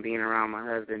children, being around my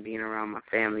husband, being around my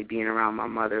family, being around my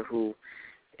mother, who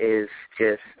is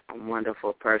just a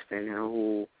wonderful person, and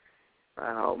who,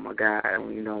 oh my God,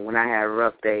 when I have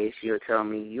rough days, she'll tell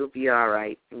me, you'll be all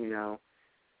right,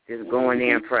 just go in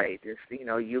there and pray. Just,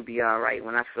 you'll be all right.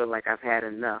 When I feel like I've had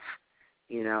enough,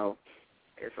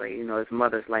 it's like, it's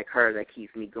mothers like her that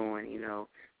keeps me going,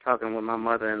 talking with my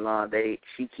mother-in-law,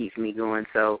 she keeps me going.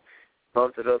 So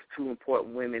both of those two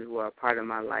important women who are a part of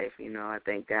my life, I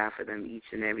thank God for them each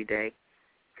and every day,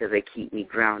 because they keep me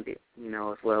grounded,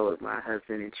 as well as my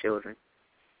husband and children.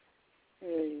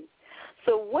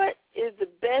 So what is the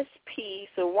best piece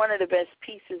or one of the best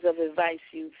pieces of advice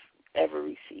you've ever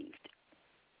received?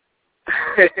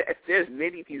 There's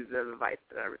many pieces of advice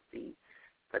that I received,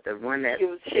 but the one that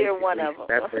share one of them.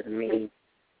 Stuck with me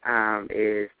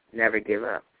is never give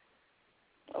up.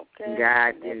 Okay.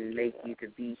 God didn't make you to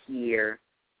be here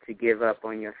to give up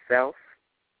on yourself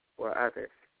or others.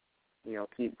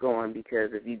 Keep going,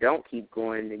 because if you don't keep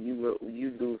going, then you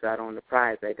lose out on the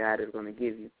prize that God is going to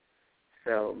give you.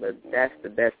 So, but that's the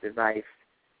best advice,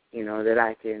 that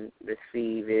I can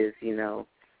receive is,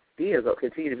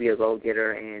 continue to be a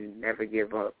go-getter and never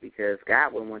give up, because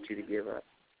God wouldn't want you to give up.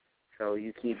 So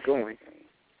you keep going.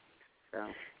 So.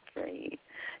 Great.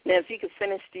 Now, if you could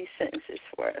finish these sentences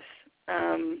for us.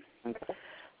 Okay.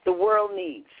 The world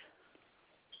needs.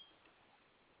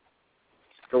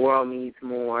 The world needs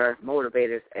more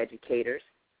motivators, educators.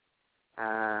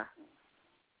 The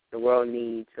world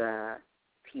needs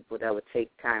people that would take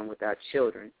time with our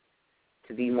children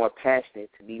to be more passionate,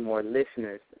 to be more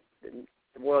listeners.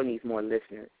 The world needs more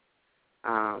listeners.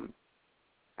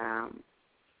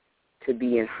 To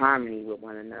be in harmony with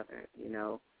one another,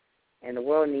 And the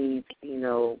world needs,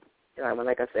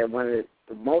 like I said, one of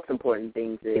the most important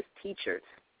things is teachers,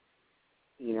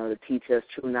 to teach us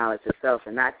true knowledge of self,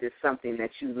 and not just something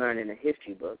that you learn in a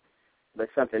history book, but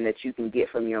something that you can get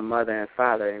from your mother and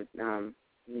father, and,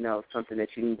 something that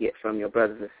you can get from your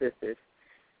brothers and sisters.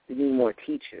 We need more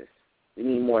teachers. We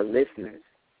need more listeners.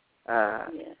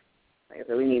 Like I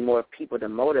said, we need more people to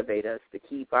motivate us to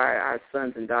keep our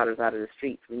sons and daughters out of the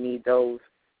streets. We need those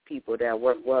people that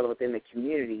work well within the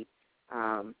community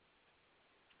to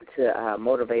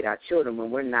motivate our children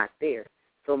when we're not there.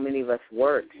 So many of us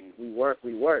work,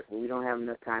 but we don't have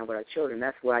enough time with our children.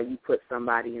 That's why you put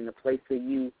somebody in the place of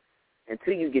you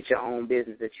until you get your own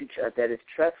business that is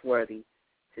trustworthy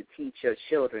to teach your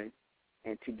children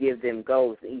and to give them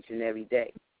goals each and every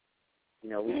day.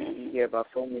 We hear about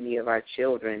so many of our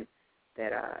children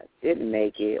that didn't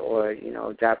make it or,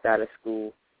 dropped out of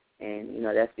school, and,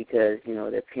 that's because,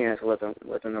 their parents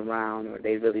wasn't around or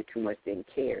they really too much didn't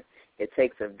care. It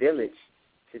takes a village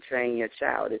to train your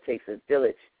child. It takes a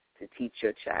village to teach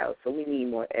your child. So we need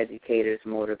more educators,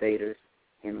 motivators,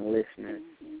 and listeners.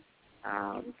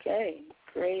 Okay,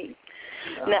 great.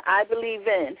 Now, I believe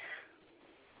in.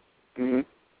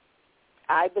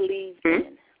 I believe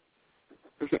in.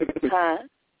 Huh?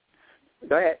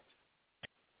 Go ahead.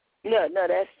 No,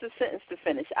 that's the sentence to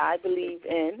finish. I believe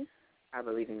in. I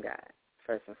believe in God,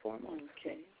 first and foremost.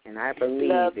 Okay. And I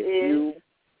believe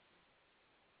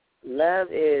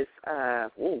love is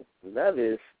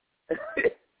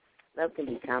love can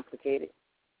be complicated,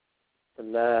 but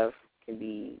love can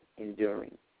be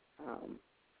enduring.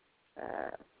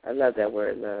 I love that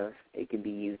word, love. It can be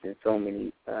used in so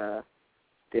many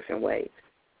different ways.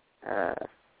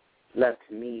 Love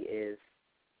to me is,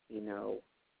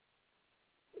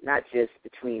 not just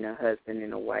between a husband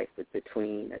and a wife, but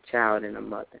between a child and a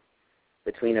mother,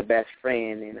 between a best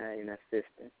friend and a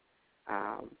sister.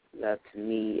 Love to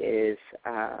me is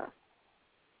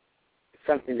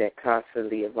something that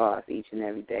constantly evolves each and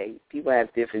every day. People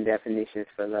have different definitions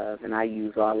for love, and I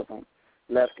use all of them.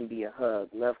 Love can be a hug.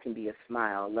 Love can be a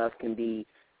smile. Love can be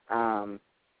kind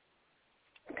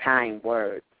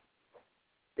words.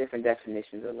 Different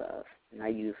definitions of love, and I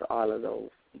use all of those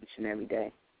each and every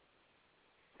day.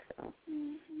 So.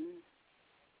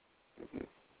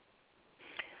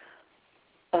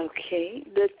 Okay.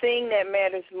 The thing that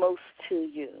matters most to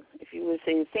you, if you would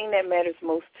say the thing that matters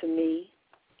most to me,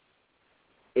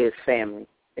 is family.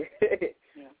 Okay.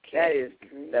 That is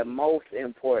the most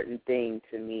important thing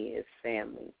to me is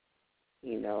family.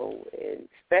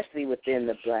 Especially within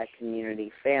the Black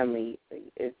community, family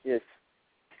is just,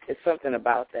 it's something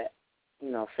about that.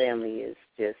 Family is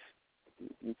just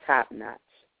top notch.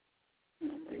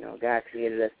 God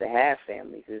created us to have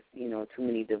families. There's, too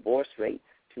many divorce rates,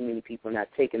 too many people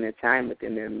not taking their time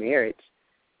within their marriage,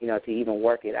 to even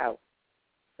work it out.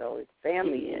 So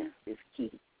family is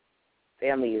key.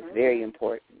 Family is very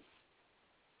important.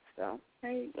 So.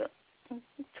 There you go.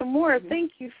 Tamora,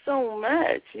 thank you so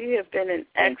much. You have been an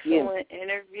excellent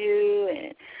interview,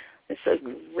 and it's so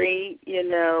great,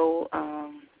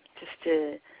 just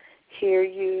to hear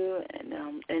you and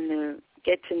to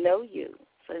get to know you.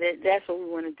 So that's what we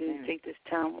want to do, take this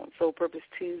time on Soul Purpose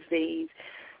Tuesdays.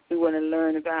 We want to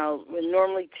learn about, we're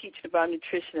normally teaching about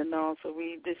nutrition and all, so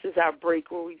this is our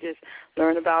break where we just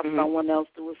learn about someone else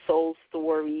through a soul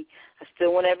story. I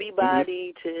still want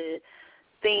everybody to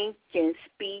think and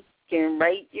speak and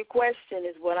write your question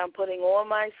is what I'm putting on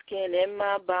my skin, in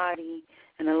my body,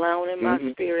 and allowing in my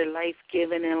spirit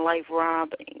life-giving and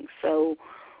life-robbing. So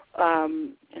I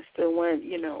still want,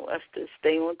 us to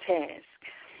stay on task.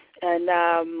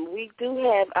 And we do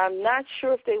have, I'm not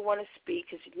sure if they want to speak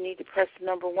because you need to press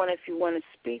number 1 if you want to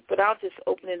speak, but I'll just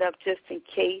open it up just in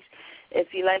case.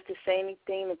 If you'd like to say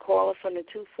anything, the caller from the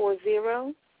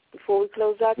 240, before we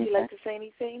close out, you'd like to say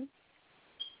anything?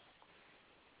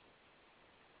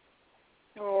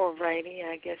 All righty,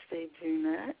 I guess they do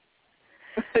not.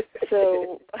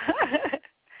 So,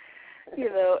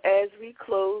 as we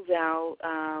close out,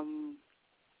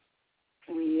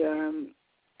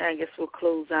 I guess we'll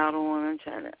close out on,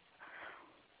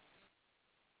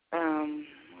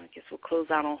 we'll close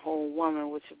out on Whole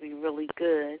Woman, which would be really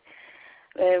good.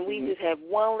 And we just have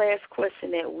one last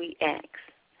question that we ask.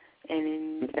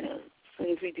 And then, as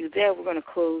soon as we do that, we're going to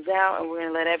close out, and we're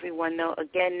going to let everyone know,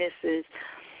 again, this is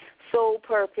Soul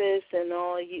Purpose, and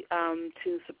all you,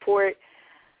 to support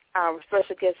our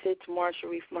special guest here, TAMORAH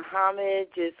SHAREEF MUHAMMad,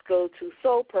 just go to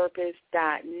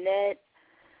soulpurpose.net.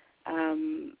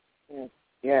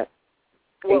 Yes.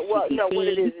 Well, no, what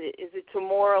it is it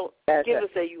TAMORAH? Give us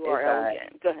a URL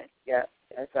again. Go ahead. Yeah,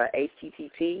 that's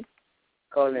HTTP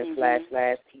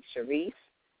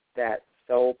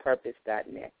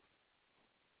 //TShareef.soulpurpose.net.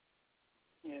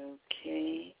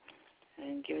 Okay.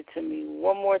 And give it to me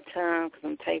one more time because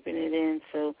I'm typing it in.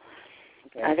 So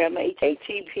I got my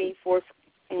HTTP for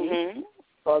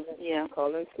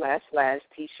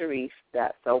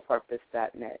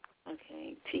 //TShareef.soulpurpose.net.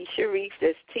 Okay. T-Shareef,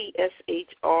 that's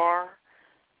TSHR.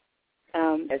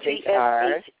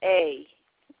 TSHA.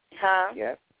 Huh?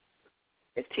 Yep.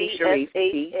 It's TSHAREEF.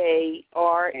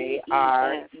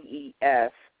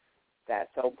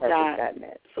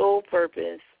 Soulpurpose.net.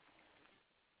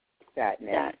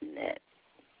 Soulpurpose.net.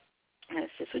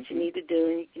 That's just what you need to do.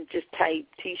 And you can just type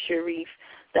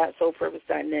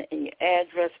tshareef.soulpurpose.net in your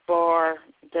address bar.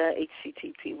 The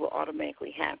HTTP will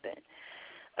automatically happen.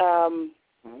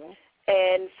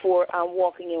 And for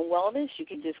Walking in Wellness, you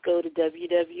can just go to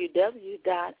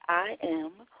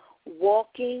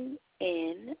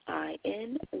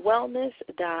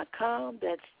www.imwalkinginwellness.com.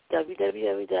 That's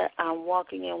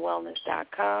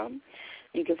www.imwalkinginwellness.com.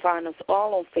 You can find us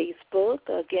all on Facebook.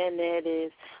 Again, that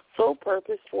is Soul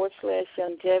Purpose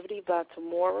 /Longevity by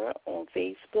TAMORAH on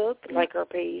Facebook. Like our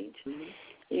page.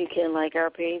 You can like our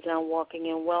page on Walking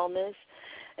in Wellness.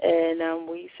 And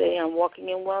we say I'm walking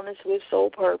in wellness with Soul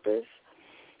Purpose.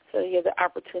 So you have the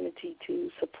opportunity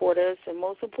to support us and,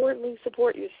 most importantly,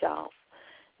 support yourself.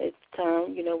 It's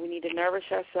time, we need to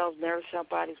nourish ourselves, nourish our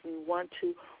bodies. We want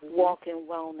to walk in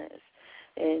wellness.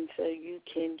 And so you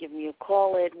can give me a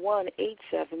call at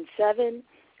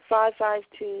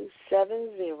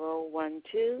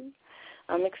 1-877-552-7012.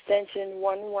 I'm extension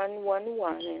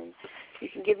 1111. And you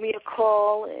can give me a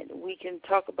call, and we can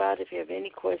talk about if you have any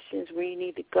questions where you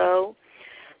need to go.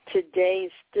 Today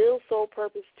is still Soul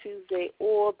Purpose Tuesday.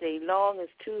 All day long is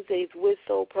Tuesdays with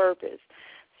Soul Purpose.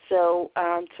 So,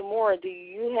 TAMORAH, do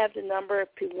you have the number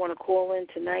if people want to call in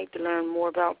tonight to learn more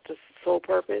about the Soul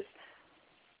Purpose?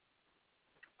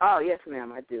 Oh, yes,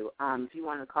 ma'am, I do. If you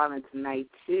want to call in tonight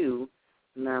to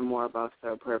learn more about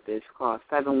Soul Purpose, call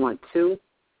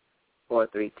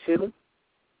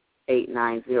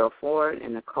 712-432-8904,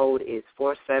 and the code is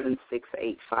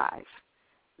 47685.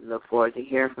 Look forward to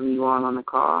hearing from you all on the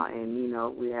call. And,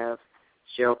 we have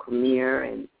Cheryl Camille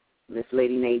and Miss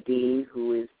Lady Nadine,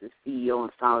 who is the CEO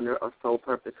and founder of Soul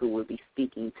Purpose, who will be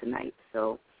speaking tonight.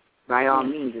 So by all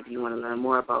means, if you want to learn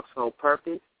more about Soul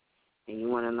Purpose and you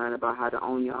want to learn about how to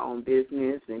own your own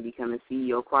business and become a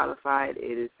CEO qualified,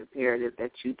 it is imperative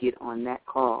that you get on that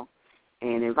call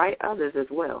and invite others as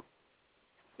well.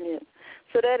 Yeah.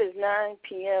 So that is 9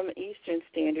 p.m. Eastern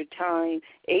Standard Time,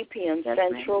 8 p.m.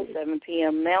 Central, 7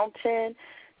 p.m. Mountain,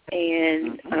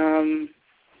 and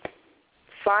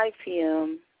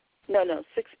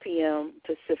 6 p.m.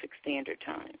 Pacific Standard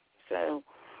Time. So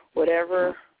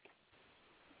whatever,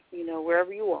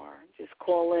 wherever you are, just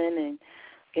call in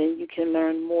and you can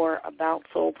learn more about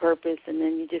Soul Purpose, and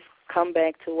then you just come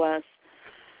back to us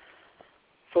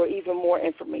for even more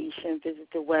information. Visit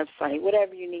the website,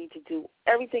 whatever you need to do.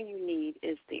 Everything you need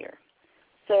is there.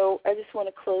 So I just want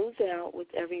to close out with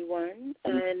everyone,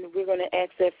 and we're going to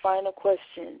ask that final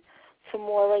question.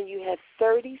 TAMORAH, you have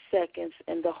 30 seconds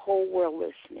and the whole world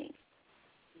listening.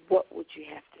 What would you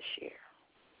have to share?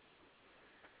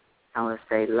 I want to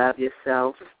say love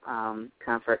yourself,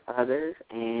 comfort others,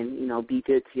 and, be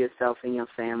good to yourself and your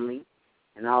family.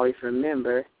 And always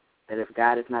remember that if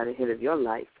God is not ahead of your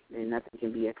life, then nothing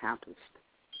can be accomplished.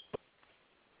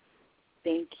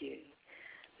 Thank you.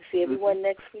 We'll see everyone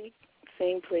next week,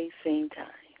 same place, same time.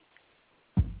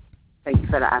 Thank you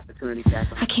for the opportunity,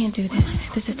 Jacqueline. I can't do this.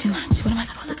 This is too much. What am I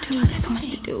supposed to do? There's so much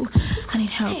to do. I need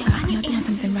help. I'm not doing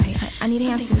something right. I need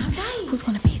answers. Who's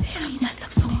going to be there? I've messed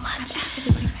up so much. I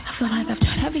feel like I've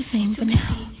tried everything, but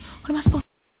now, what am I supposed to do?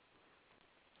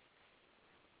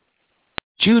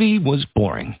 Judy was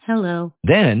boring. Hello.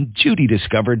 Then Judy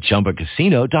discovered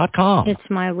ChumbaCasino.com. It's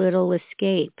my little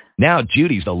escape. Now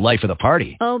Judy's the life of the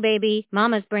party. Oh, baby,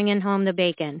 mama's bringing home the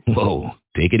bacon. Whoa,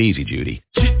 take it easy, Judy.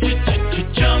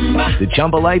 The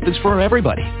Chumba life is for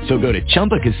everybody. So go to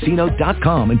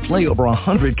ChumbaCasino.com and play over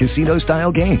 100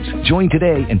 casino-style games. Join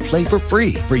today and play for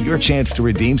free for your chance to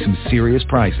redeem some serious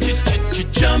prizes.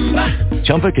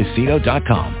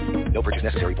 ChumbaCasino.com. No purchase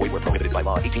necessary. Void where prohibited by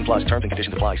law. 18+ terms and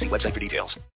conditions apply. See website for details.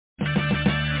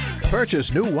 Purchase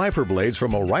new wiper blades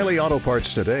from O'Reilly Auto Parts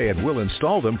today and we'll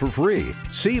install them for free.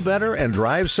 See better and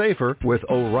drive safer with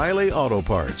O'Reilly Auto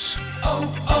Parts.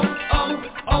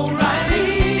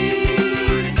 O'Reilly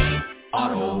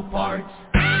Auto Parts.